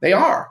 Sure. They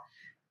are.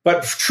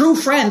 But true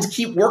friends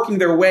keep working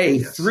their way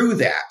through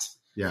that.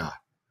 Yeah.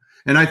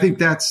 And I think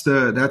that's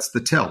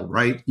the tell,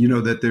 right?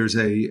 That there's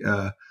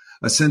a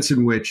sense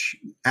in which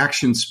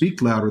actions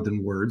speak louder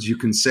than words. You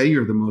can say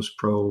you're the most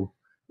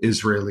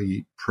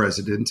pro-Israeli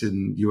president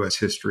in U.S.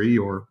 history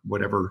or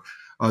whatever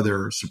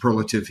other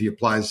superlative he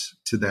applies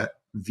to that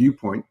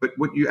viewpoint, but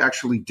what you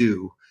actually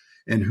do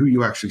and who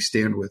you actually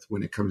stand with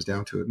when it comes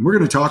down to it. And we're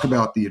going to talk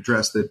about the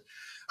address that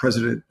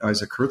President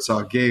Isaac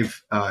Herzog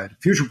gave at a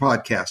future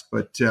podcast,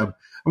 but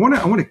I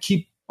want to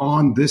keep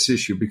on this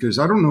issue because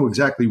I don't know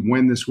exactly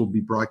when this will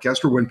be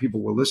broadcast or when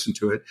people will listen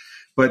to it.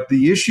 But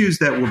the issues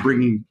that we're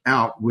bringing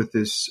out with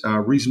this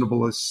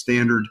reasonableness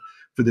standard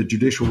for the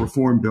judicial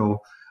reform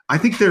bill, I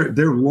think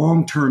they're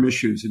long-term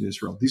issues in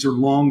Israel. These are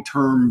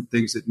long-term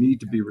things that need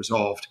to be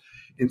resolved.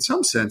 In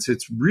some sense,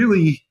 it's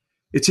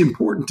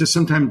important to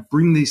sometimes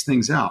bring these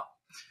things out,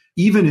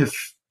 even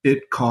if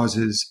it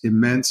causes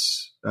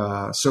immense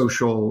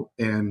social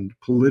and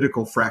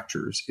political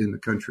fractures in the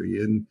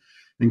country. And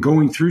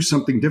going through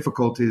something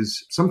difficult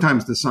is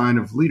sometimes the sign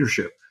of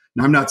leadership.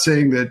 Now, I'm not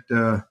saying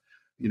that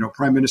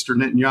Prime Minister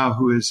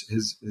Netanyahu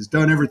has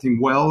done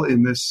everything well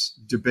in this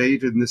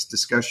debate, in this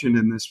discussion,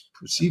 in this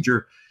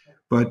procedure,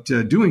 but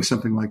doing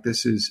something like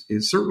this is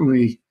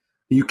certainly,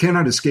 you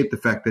cannot escape the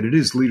fact that it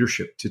is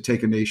leadership to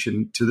take a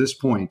nation to this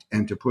point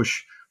and to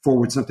push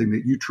forward something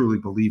that you truly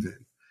believe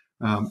in.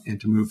 And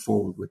to move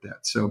forward with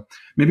that. So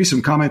maybe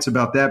some comments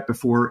about that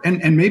before,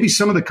 and maybe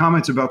some of the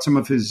comments about some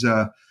of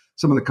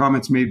the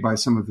comments made by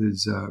some of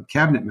his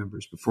cabinet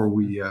members before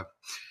we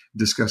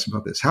discuss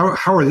about this. How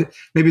are they?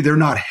 Maybe they're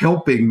not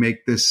helping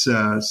make this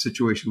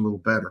situation a little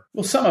better.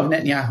 Well, some of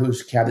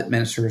Netanyahu's cabinet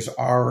ministers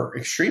are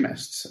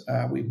extremists.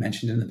 We've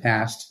mentioned in the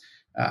past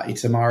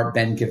Itamar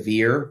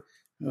Ben-Gvir,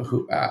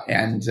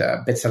 and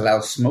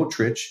Bezalel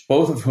Smotrich,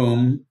 both of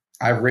whom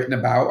I've written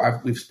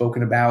about. We've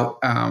spoken about.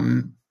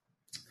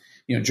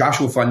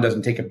 Joshua Fund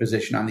doesn't take a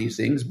position on these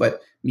things,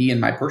 but me in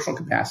my personal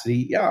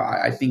capacity,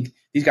 I think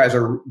these guys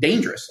are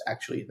dangerous,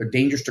 actually. They're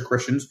dangerous to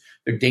Christians.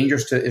 They're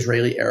dangerous to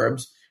Israeli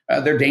Arabs.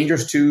 They're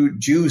dangerous to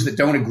Jews that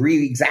don't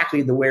agree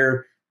exactly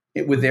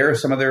with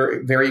some of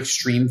their very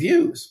extreme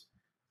views.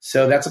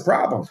 So that's a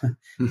problem.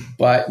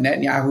 But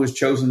Netanyahu has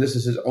chosen this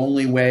as his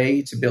only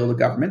way to build a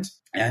government.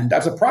 And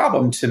that's a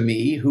problem to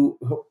me,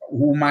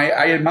 whom I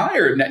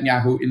admire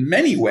Netanyahu in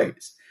many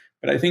ways.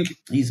 But I think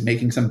he's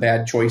making some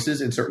bad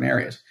choices in certain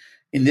areas.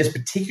 In this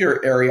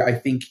particular area, I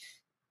think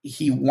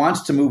he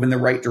wants to move in the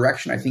right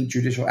direction. I think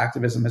judicial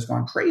activism has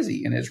gone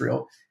crazy in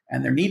Israel,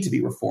 and there need to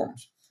be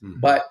reforms. Mm-hmm.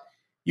 But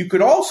you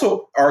could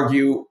also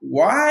argue,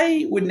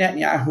 why would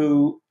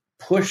Netanyahu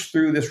push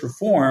through this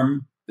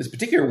reform, this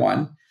particular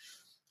one,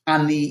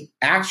 on the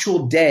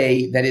actual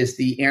day that is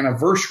the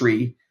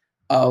anniversary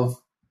of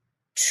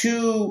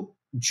two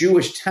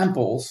Jewish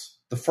temples,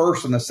 the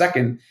first and the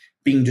second,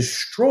 being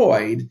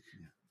destroyed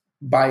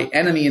by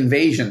enemy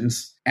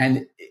invasions,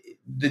 and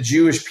the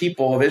Jewish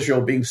people of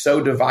Israel being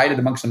so divided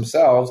amongst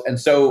themselves and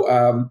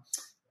so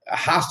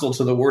hostile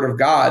to the word of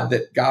God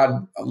that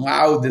God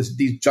allowed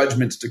these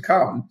judgments to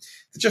come.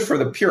 Just for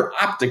the pure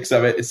optics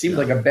of it, it seems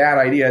like a bad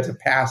idea to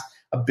pass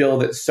a bill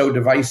that's so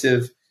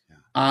divisive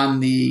on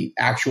the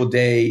actual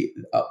day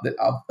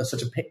of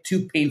such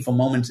two painful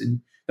moments,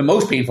 in the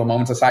most painful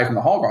moments aside from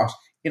the Holocaust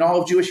in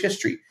all of Jewish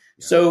history.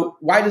 Yeah. So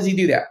why does he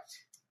do that?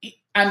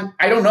 And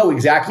I don't know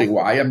exactly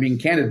why. I'm being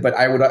candid, but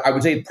I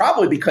would say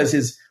probably because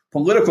his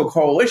political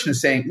coalition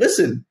is saying,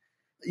 listen,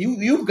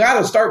 you've got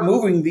to start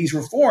moving these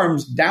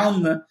reforms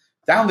down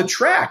the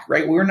track,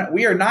 right?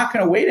 We are not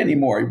going to wait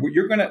anymore.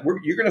 You're going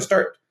to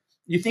start.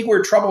 You think we're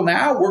in trouble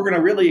now? We're going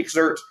to really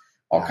exert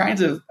all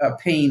kinds of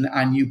pain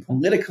on you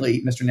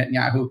politically, Mr.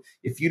 Netanyahu,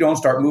 if you don't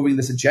start moving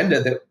this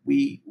agenda that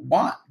we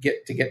want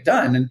to get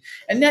done.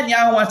 And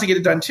Netanyahu wants to get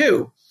it done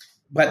too,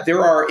 but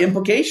there are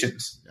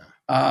implications.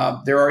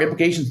 There are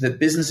implications that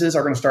businesses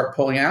are going to start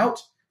pulling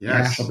out,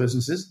 national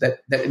businesses,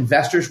 that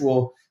investors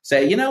will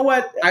say, you know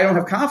what, I don't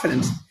have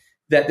confidence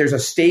that there's a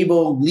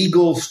stable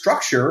legal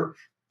structure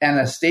and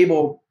a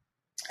stable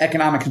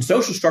economic and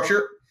social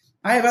structure.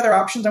 I have other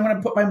options. I'm going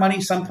to put my money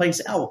someplace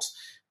else.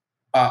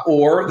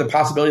 Or the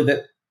possibility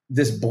that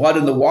this blood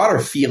in the water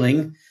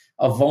feeling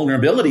of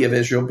vulnerability of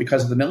Israel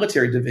because of the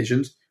military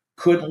divisions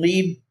could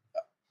lead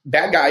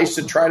bad guys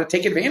to try to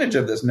take advantage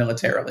of this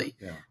militarily.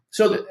 Yeah.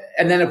 So,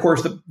 and then, of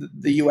course,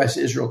 the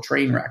U.S.-Israel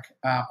train wreck,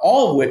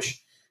 all of which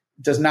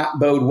does not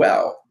bode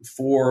well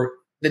for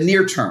the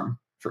near term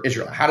for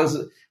Israel. How does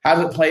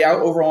it play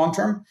out over long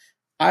term?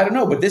 I don't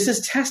know, but this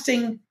is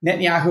testing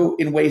Netanyahu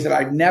in ways that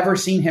I've never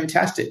seen him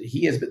tested.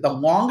 He has been the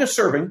longest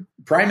serving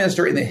prime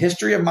minister in the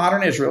history of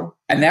modern Israel.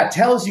 And that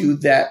tells you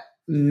that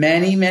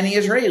many, many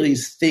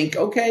Israelis think,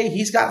 okay,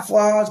 he's got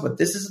flaws, but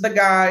this is the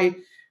guy.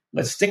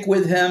 Let's stick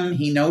with him.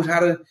 He knows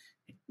how to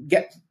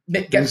get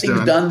things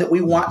done that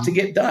we want to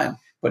get done.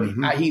 But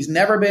he's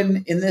never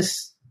been in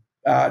this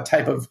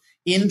type of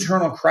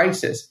internal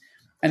crisis.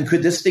 And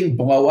could this thing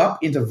blow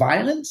up into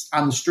violence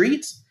on the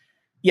streets?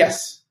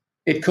 Yes,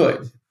 it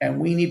could. And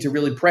we need to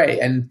really pray.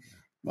 And,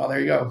 well, there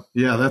you go.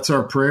 Yeah, that's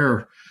our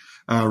prayer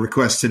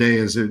request today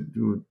as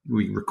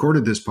we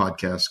recorded this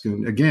podcast.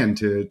 And again,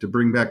 to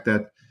bring back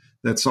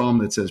that psalm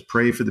that says,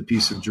 pray for the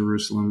peace of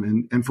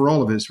Jerusalem and for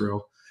all of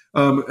Israel.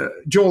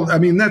 Joel, I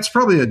mean, that's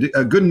probably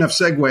a good enough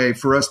segue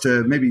for us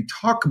to maybe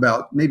talk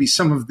about maybe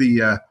some of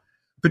the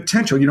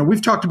potential. You know,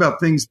 we've talked about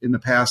things in the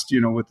past, you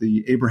know, with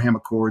the Abraham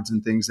Accords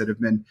and things that have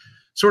been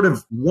sort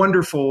of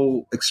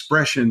wonderful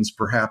expressions,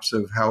 perhaps,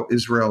 of how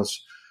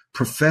Israel's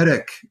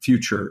prophetic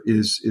future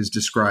is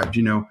described,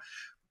 you know.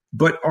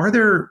 But are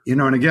there, you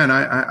know, and again,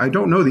 I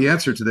don't know the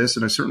answer to this,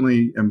 and I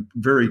certainly am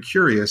very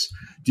curious.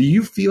 Do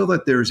you feel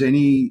that there's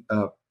any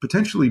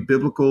potentially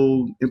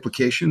biblical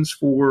implications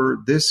for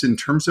this in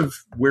terms of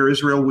where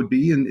Israel would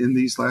be in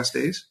these last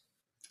days?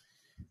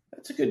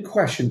 That's a good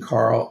question,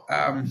 Carl.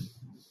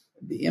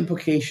 The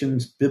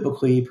implications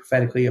biblically,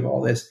 prophetically of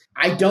all this,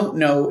 I don't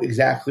know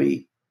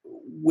exactly,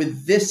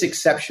 with this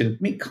exception. I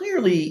mean,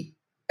 clearly,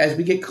 as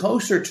we get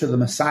closer to the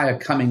Messiah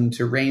coming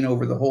to reign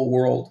over the whole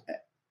world,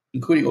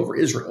 including over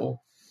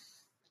Israel,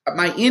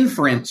 my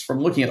inference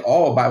from looking at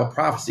all of Bible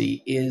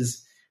prophecy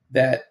is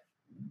that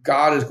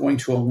God is going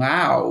to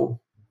allow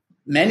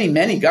many,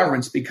 many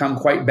governments to become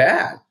quite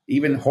bad,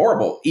 even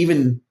horrible,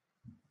 even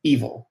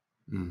evil.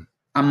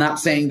 I'm not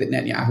saying that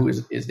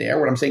Netanyahu is there.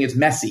 What I'm saying is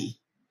messy.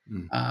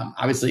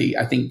 Obviously,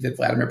 I think that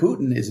Vladimir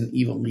Putin is an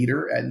evil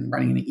leader and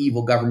running an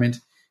evil government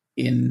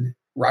in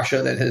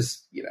Russia that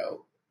has, you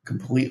know,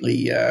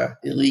 completely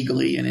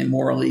illegally and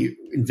immorally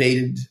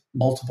invaded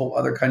multiple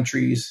other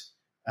countries,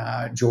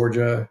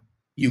 Georgia,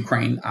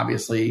 Ukraine,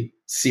 obviously,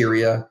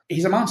 Syria.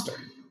 He's a monster.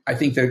 I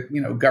think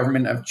the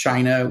government of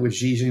China with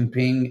Xi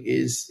Jinping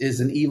is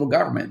an evil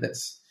government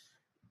that's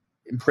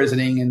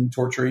imprisoning and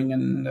torturing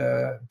and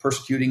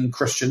persecuting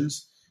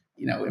Christians.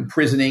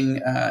 imprisoning,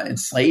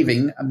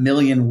 enslaving 1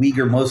 million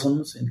Uyghur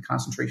Muslims in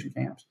concentration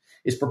camps,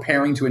 is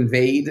preparing to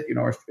invade,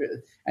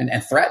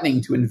 and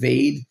threatening to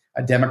invade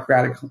a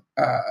democratic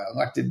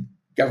elected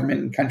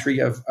government and country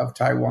of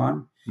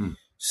Taiwan.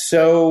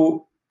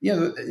 So,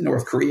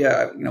 North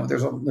Korea,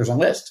 there's a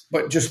list.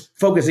 But just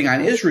focusing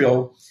on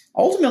Israel,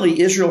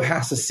 ultimately Israel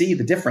has to see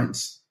the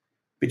difference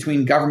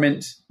between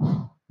government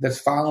that's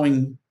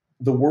following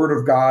the word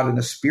of God and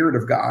the spirit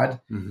of God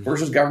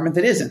versus government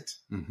that isn't.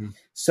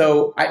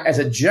 So as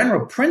a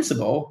general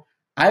principle,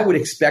 I would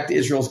expect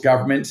Israel's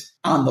government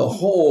on the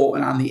whole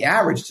and on the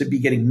average to be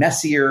getting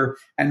messier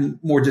and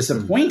more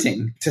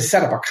disappointing. To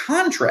set up a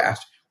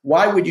contrast,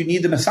 why would you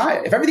need the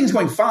Messiah? If everything's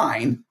going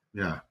fine,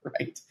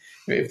 right?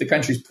 If the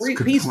country's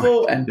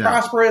peaceful and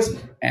prosperous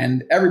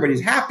and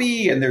everybody's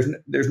happy and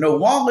there's no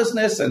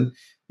lawlessness and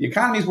the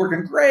economy's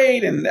working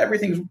great and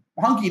everything's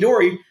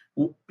hunky-dory,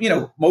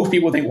 most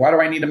people think, why do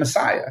I need a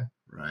Messiah?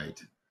 Right.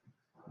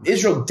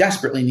 Israel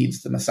desperately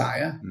needs the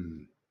Messiah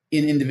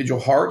in individual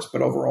hearts,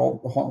 but overall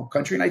the whole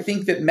country. And I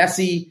think that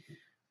messy,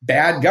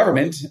 bad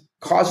government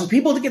causes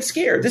people to get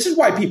scared. This is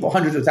why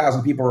hundreds of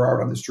thousands of people are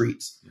out on the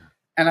streets. Yeah.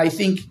 And I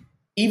think,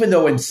 even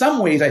though in some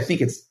ways I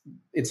think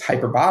it's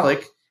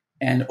hyperbolic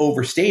and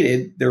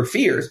overstated, their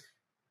fears,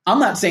 I'm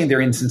not saying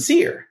they're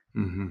insincere.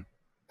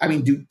 I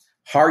mean, do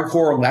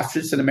hardcore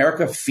leftists in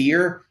America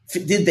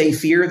did they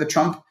fear the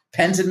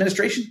Trump-Pence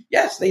administration?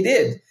 Yes, they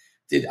did.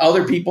 Did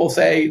other people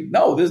say,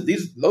 no,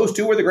 those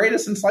two were the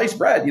greatest in sliced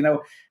bread?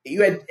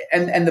 You had,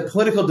 and the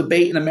political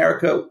debate in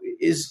America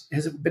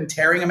has been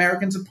tearing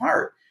Americans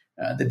apart.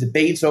 The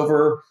debates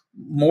over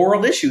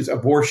moral issues,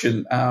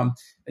 abortion,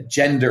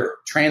 gender,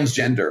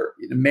 transgender,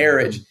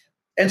 marriage.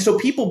 And so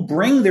people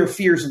bring their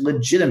fears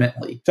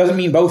legitimately. Doesn't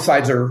mean both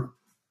sides are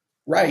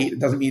right. It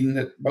doesn't mean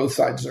that both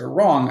sides are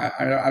wrong.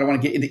 I don't want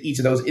to get into each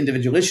of those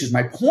individual issues.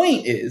 My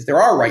point is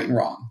there are right and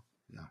wrong.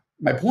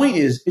 My point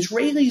is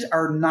Israelis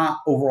are not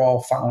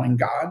overall following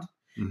God.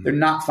 They're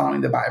not following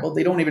the Bible.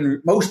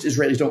 Most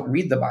Israelis don't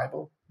read the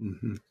Bible.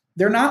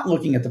 They're not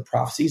looking at the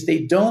prophecies.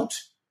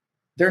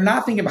 They're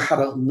not thinking about how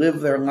to live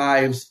their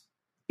lives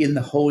in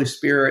the Holy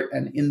Spirit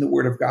and in the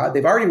Word of God.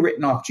 They've already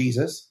written off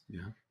Jesus.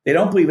 They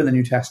don't believe in the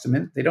New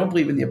Testament. They don't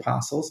believe in the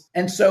apostles.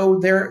 And so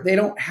they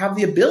don't have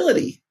the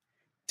ability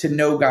to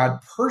know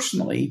God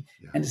personally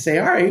and to say,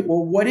 all right,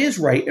 well, what is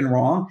right and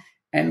wrong?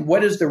 And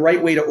what is the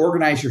right way to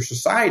organize your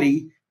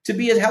society to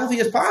be as healthy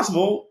as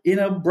possible in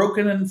a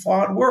broken and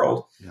flawed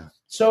world?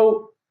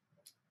 So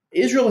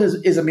Israel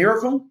is a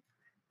miracle.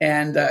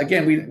 And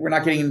again, we're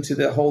not getting into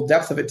the whole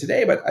depth of it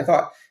today, but I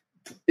thought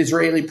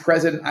Israeli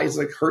President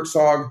Isaac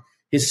Herzog,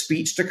 his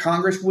speech to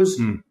Congress was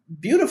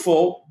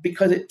beautiful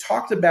because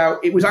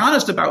it was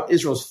honest about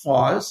Israel's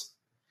flaws,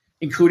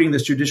 including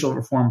this judicial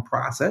reform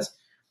process.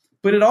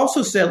 But it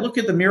also said, look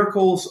at the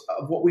miracles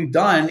of what we've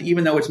done,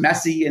 even though it's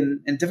messy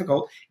and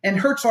difficult. And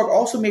Herzog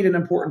also made an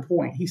important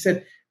point. He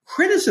said,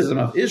 criticism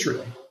of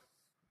Israel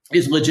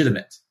is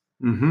legitimate.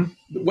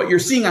 What you're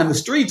seeing on the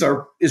streets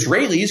are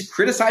Israelis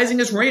criticizing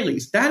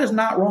Israelis. That is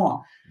not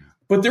wrong.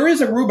 But there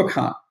is a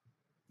Rubicon.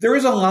 There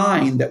is a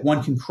line that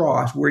one can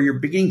cross where you're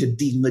beginning to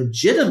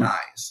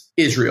delegitimize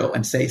Israel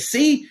and say,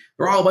 see,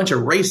 they're all a bunch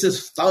of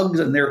racist thugs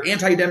and they're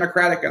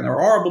anti-democratic and they're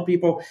horrible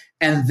people.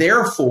 And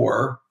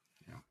therefore,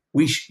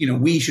 we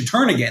should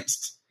turn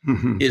against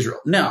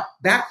Israel. No,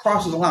 that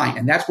crosses the line.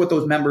 And that's what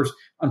those members,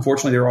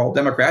 unfortunately, they're all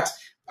Democrats,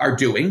 are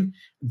doing.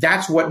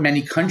 That's what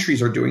many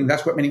countries are doing.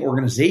 That's what many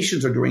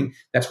organizations are doing.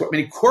 That's what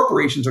many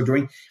corporations are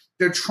doing.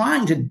 They're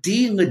trying to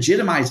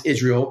delegitimize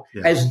Israel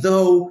as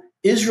though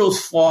Israel's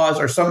flaws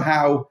are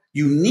somehow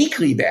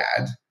uniquely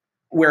bad,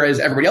 whereas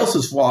everybody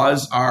else's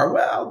flaws are,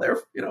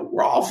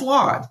 we're all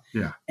flawed.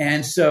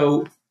 And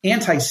so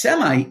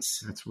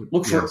anti-Semites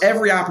look for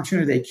every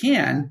opportunity they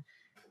can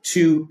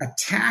to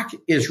attack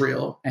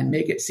Israel and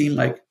make it seem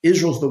like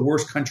Israel's the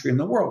worst country in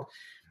the world.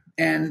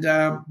 And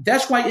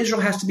that's why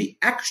Israel has to be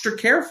extra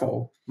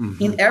careful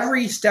in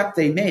every step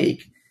they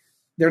make.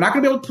 They're not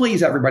going to be able to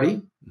please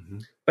everybody,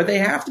 but they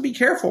have to be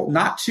careful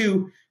not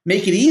to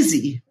make it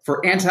easy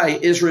for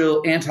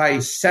anti-Israel,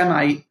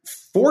 anti-Semite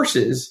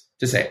forces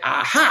to say,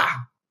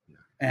 aha.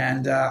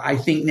 And I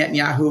think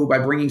Netanyahu, by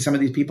bringing some of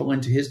these people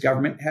into his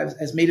government,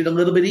 has made it a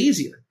little bit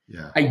easier.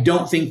 I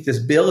don't think this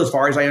bill, as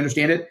far as I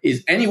understand it,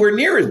 is anywhere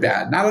near as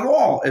bad, not at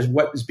all, as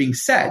what is being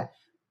said.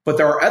 But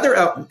there are other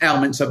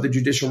elements of the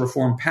judicial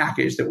reform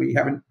package that we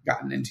haven't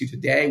gotten into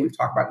today, we've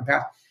talked about in the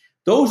past.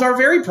 Those are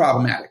very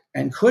problematic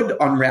and could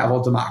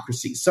unravel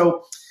democracy.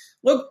 So,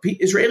 look,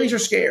 Israelis are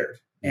scared.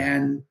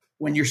 And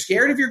when you're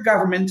scared of your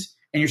government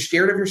and you're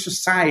scared of your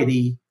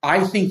society,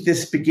 I think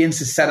this begins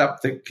to set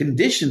up the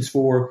conditions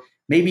for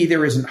maybe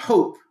there isn't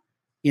hope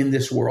in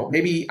this world.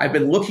 Maybe I've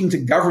been looking to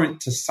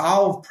government to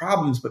solve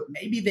problems, but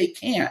maybe they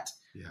can't.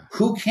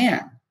 Who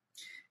can?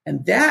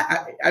 And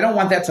that, I don't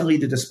want that to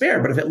lead to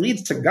despair, but if it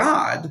leads to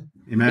God,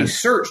 a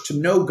search to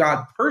know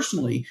God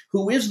personally,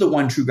 who is the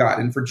one true God,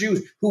 and for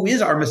Jews, who is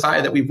our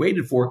Messiah that we've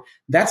waited for,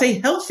 that's a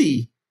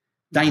healthy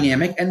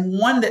dynamic and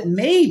one that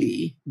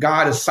maybe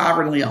God is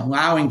sovereignly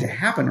allowing to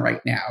happen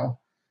right now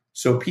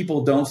So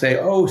people don't say,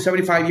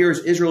 75 years,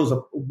 Israel is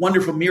a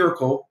wonderful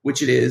miracle,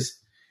 which it is,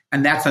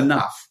 and that's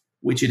enough,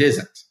 which it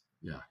isn't.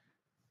 Yeah.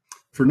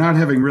 For not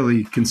having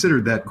really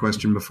considered that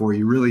question before,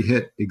 you really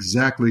hit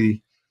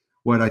exactly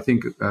what I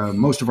think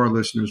most of our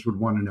listeners would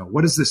want to know.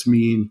 What does this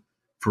mean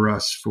for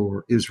us,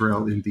 for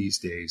Israel in these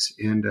days?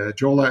 And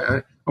Joel,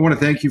 I want to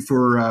thank you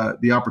for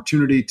the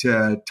opportunity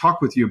to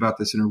talk with you about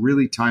this in a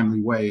really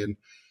timely way. And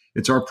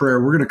it's our prayer.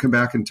 We're going to come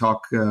back and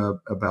talk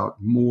about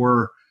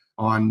more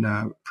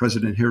on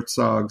President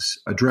Herzog's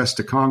address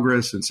to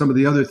Congress and some of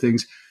the other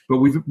things. But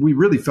we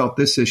really felt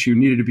this issue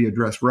needed to be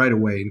addressed right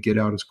away and get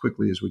out as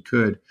quickly as we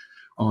could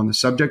on the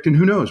subject. And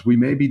who knows, we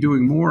may be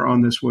doing more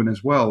on this one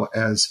as well,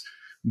 as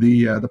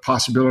the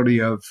possibility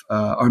of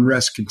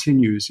unrest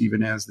continues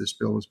even as this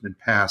bill has been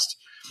passed.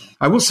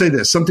 I will say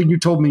this, something you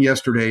told me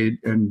yesterday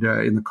and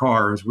in the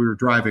car as we were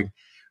driving.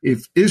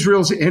 If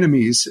Israel's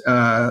enemies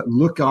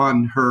look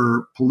on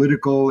her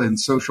political and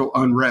social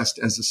unrest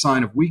as a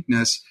sign of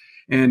weakness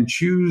and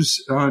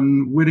choose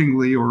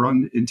unwittingly or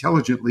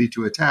unintelligently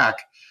to attack,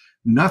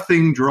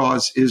 nothing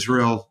draws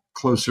Israel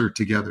closer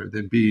together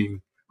than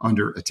being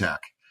under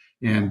attack.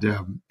 And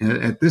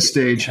at this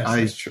stage,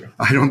 yes,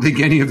 I don't think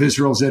any of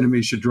Israel's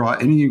enemies should draw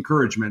any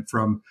encouragement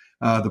from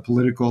the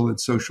political and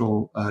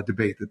social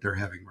debate that they're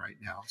having right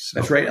now. So.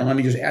 That's right. And let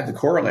me just add the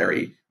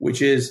corollary,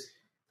 which is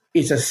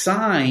it's a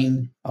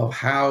sign of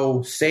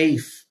how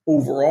safe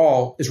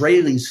overall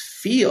Israelis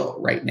feel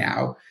right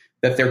now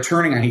that they're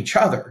turning on each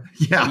other.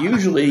 Yeah.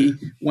 Usually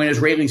when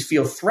Israelis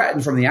feel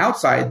threatened from the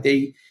outside,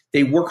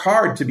 they work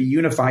hard to be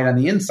unified on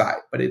the inside.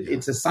 But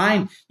it's a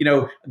sign,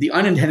 the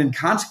unintended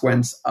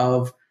consequence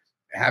of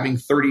having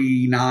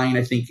 39,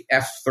 I think,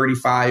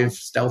 F-35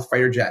 stealth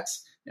fighter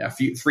jets,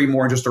 three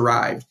more just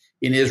arrived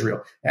in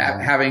Israel,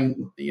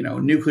 having,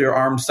 nuclear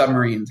armed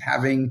submarines,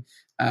 having,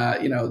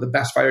 the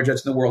best fighter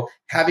jets in the world,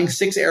 having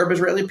 6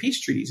 Arab-Israeli peace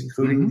treaties,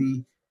 including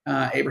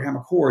the Abraham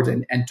Accords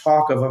and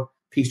talk of a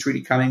peace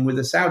treaty coming with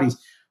the Saudis.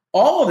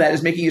 All of that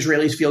is making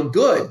Israelis feel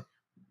good.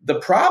 The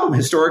problem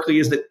historically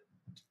is that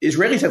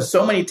Israelis have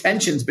so many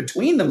tensions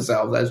between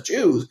themselves as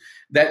Jews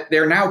that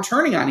they're now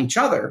turning on each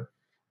other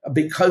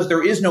because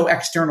there is no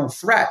external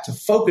threat to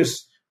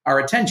focus our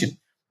attention.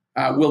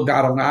 Will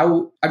God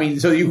allow?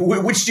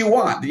 Which do you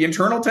want? The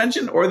internal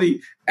tension or the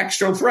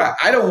external threat?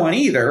 I don't want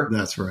either.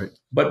 That's right.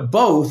 But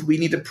both, we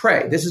need to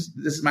pray. This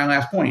is my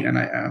last point, and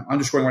I'm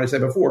underscoring what I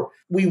said before.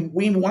 We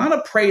want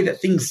to pray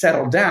that things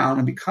settle down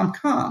and become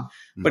calm.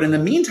 Mm-hmm. But in the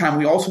meantime,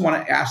 we also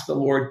want to ask the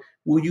Lord,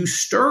 will you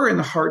stir in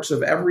the hearts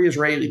of every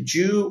Israeli,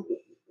 Jew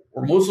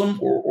or Muslim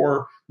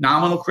or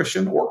nominal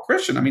Christian or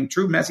Christian,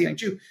 true Messianic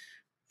Jew,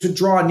 to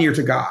draw near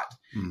to God,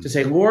 to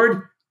say,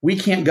 Lord, we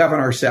can't govern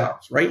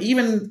ourselves, right?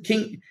 Even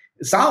King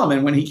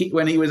Solomon, when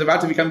he was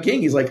about to become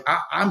king, he's like,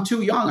 I'm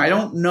too young. I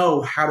don't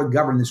know how to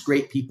govern this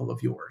great people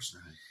of yours.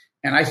 Right.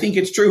 And I think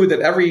it's true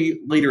that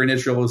every leader in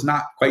Israel is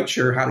not quite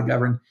sure how to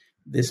govern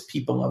this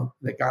people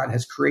that God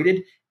has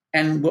created.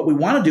 And what we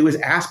want to do is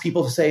ask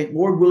people to say,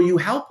 Lord, will you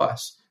help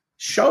us?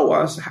 Show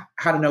us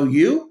how to know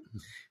you,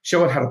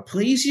 show us how to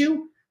please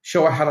you,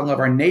 show us how to love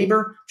our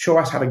neighbor, show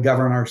us how to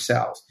govern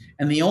ourselves.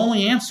 And the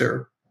only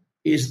answer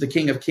is the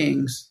King of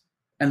Kings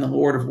and the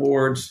Lord of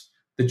Lords,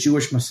 the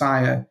Jewish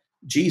Messiah,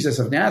 Jesus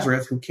of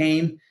Nazareth, who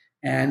came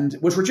and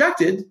was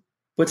rejected,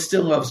 but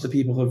still loves the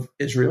people of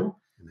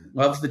Israel,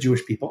 loves the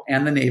Jewish people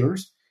and the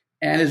neighbors,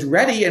 and is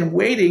ready and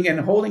waiting and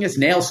holding his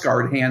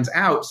nail-scarred hands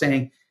out,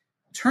 saying,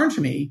 turn to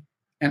me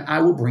and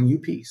I will bring you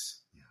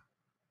peace. Yeah.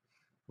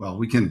 Well,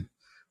 we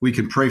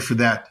can pray for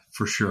that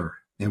for sure.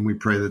 And we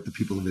pray that the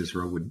people of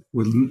Israel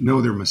would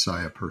know their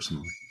Messiah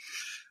personally.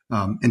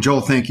 And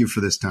Joel, thank you for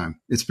this time.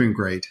 It's been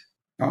great.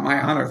 Oh,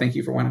 my honor. Thank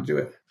you for wanting to do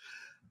it.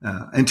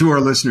 And to our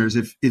listeners,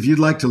 if you'd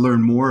like to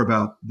learn more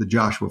about the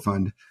Joshua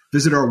Fund,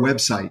 visit our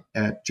website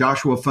at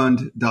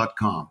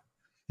joshuafund.com.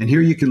 And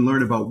here you can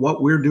learn about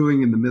what we're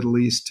doing in the Middle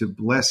East to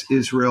bless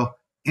Israel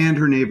and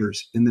her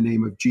neighbors in the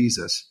name of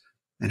Jesus,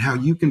 and how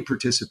you can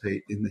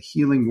participate in the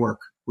healing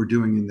work we're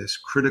doing in this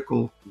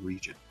critical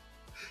region.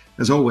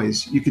 As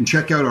always, you can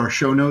check out our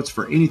show notes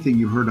for anything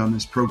you heard on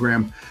this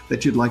program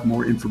that you'd like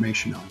more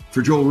information on.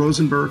 For Joel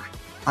Rosenberg,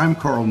 I'm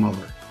Carl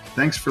Muller.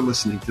 Thanks for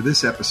listening to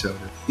this episode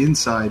of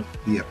Inside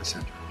the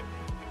Epicenter.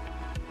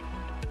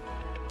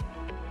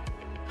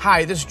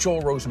 Hi, this is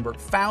Joel Rosenberg,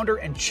 founder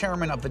and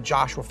chairman of the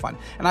Joshua Fund,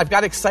 and I've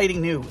got exciting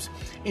news.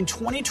 In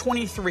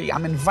 2023,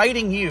 I'm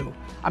inviting you,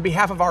 on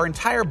behalf of our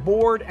entire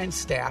board and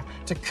staff,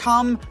 to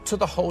come to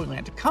the Holy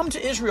Land, to come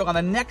to Israel on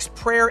the next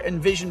Prayer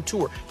and Vision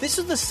Tour. This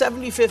is the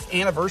 75th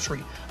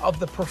anniversary of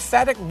the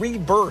prophetic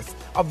rebirth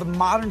of the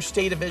modern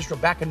state of Israel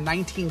back in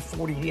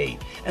 1948.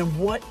 And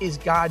what is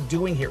God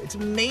doing here? It's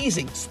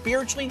amazing,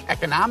 spiritually,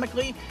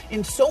 economically,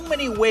 in so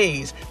many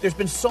ways. There's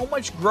been so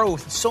much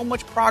growth, so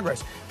much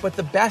progress, but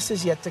the best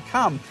is yet to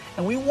come.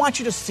 And we want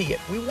you to see it.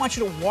 We want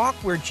you to walk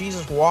where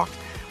Jesus walked.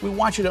 We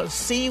want you to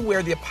see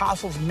where the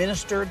apostles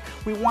ministered.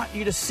 We want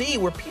you to see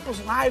where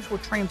people's lives were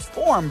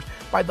transformed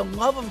by the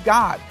love of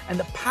God and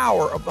the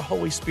power of the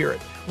Holy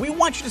Spirit. We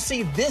want you to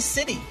see this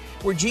city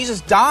where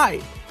Jesus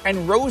died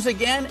and rose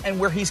again, and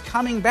where he's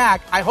coming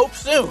back, I hope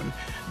soon.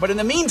 But in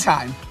the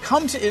meantime,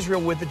 come to Israel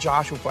with the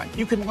Joshua Fund.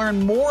 You can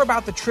learn more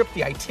about the trip,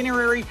 the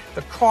itinerary,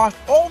 the cost,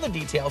 all the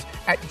details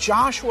at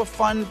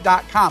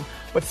joshuafund.com.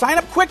 But sign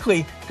up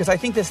quickly, because I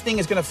think this thing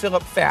is going to fill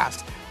up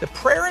fast. The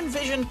Prayer and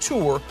Vision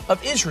Tour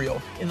of Israel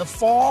in the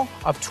fall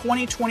of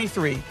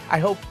 2023. I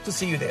hope to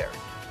see you there.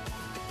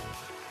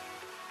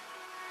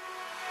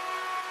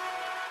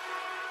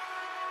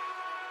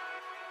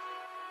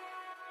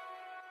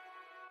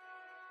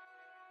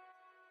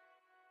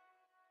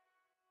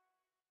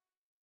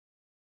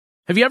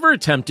 Have you ever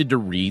attempted to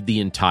read the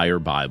entire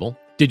Bible?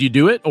 Did you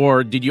do it,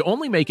 or did you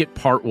only make it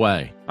part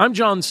way? I'm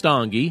John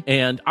Stange,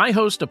 and I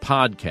host a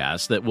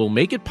podcast that will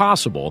make it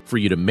possible for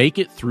you to make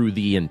it through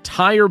the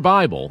entire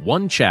Bible,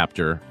 one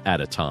chapter at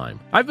a time.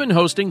 I've been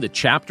hosting the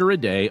Chapter a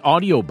Day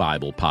audio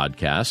Bible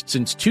podcast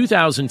since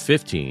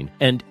 2015,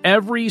 and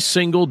every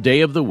single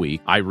day of the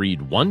week, I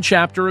read one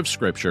chapter of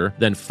Scripture,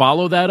 then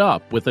follow that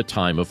up with a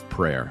time of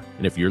prayer.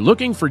 And if you're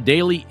looking for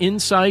daily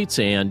insights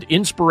and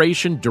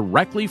inspiration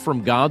directly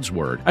from God's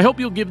Word, I hope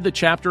you'll give the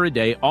Chapter a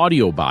Day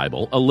audio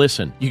Bible a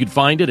listen. You can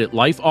find it at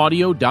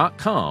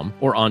lifeaudio.com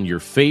or on your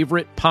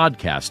favorite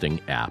podcasting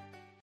app.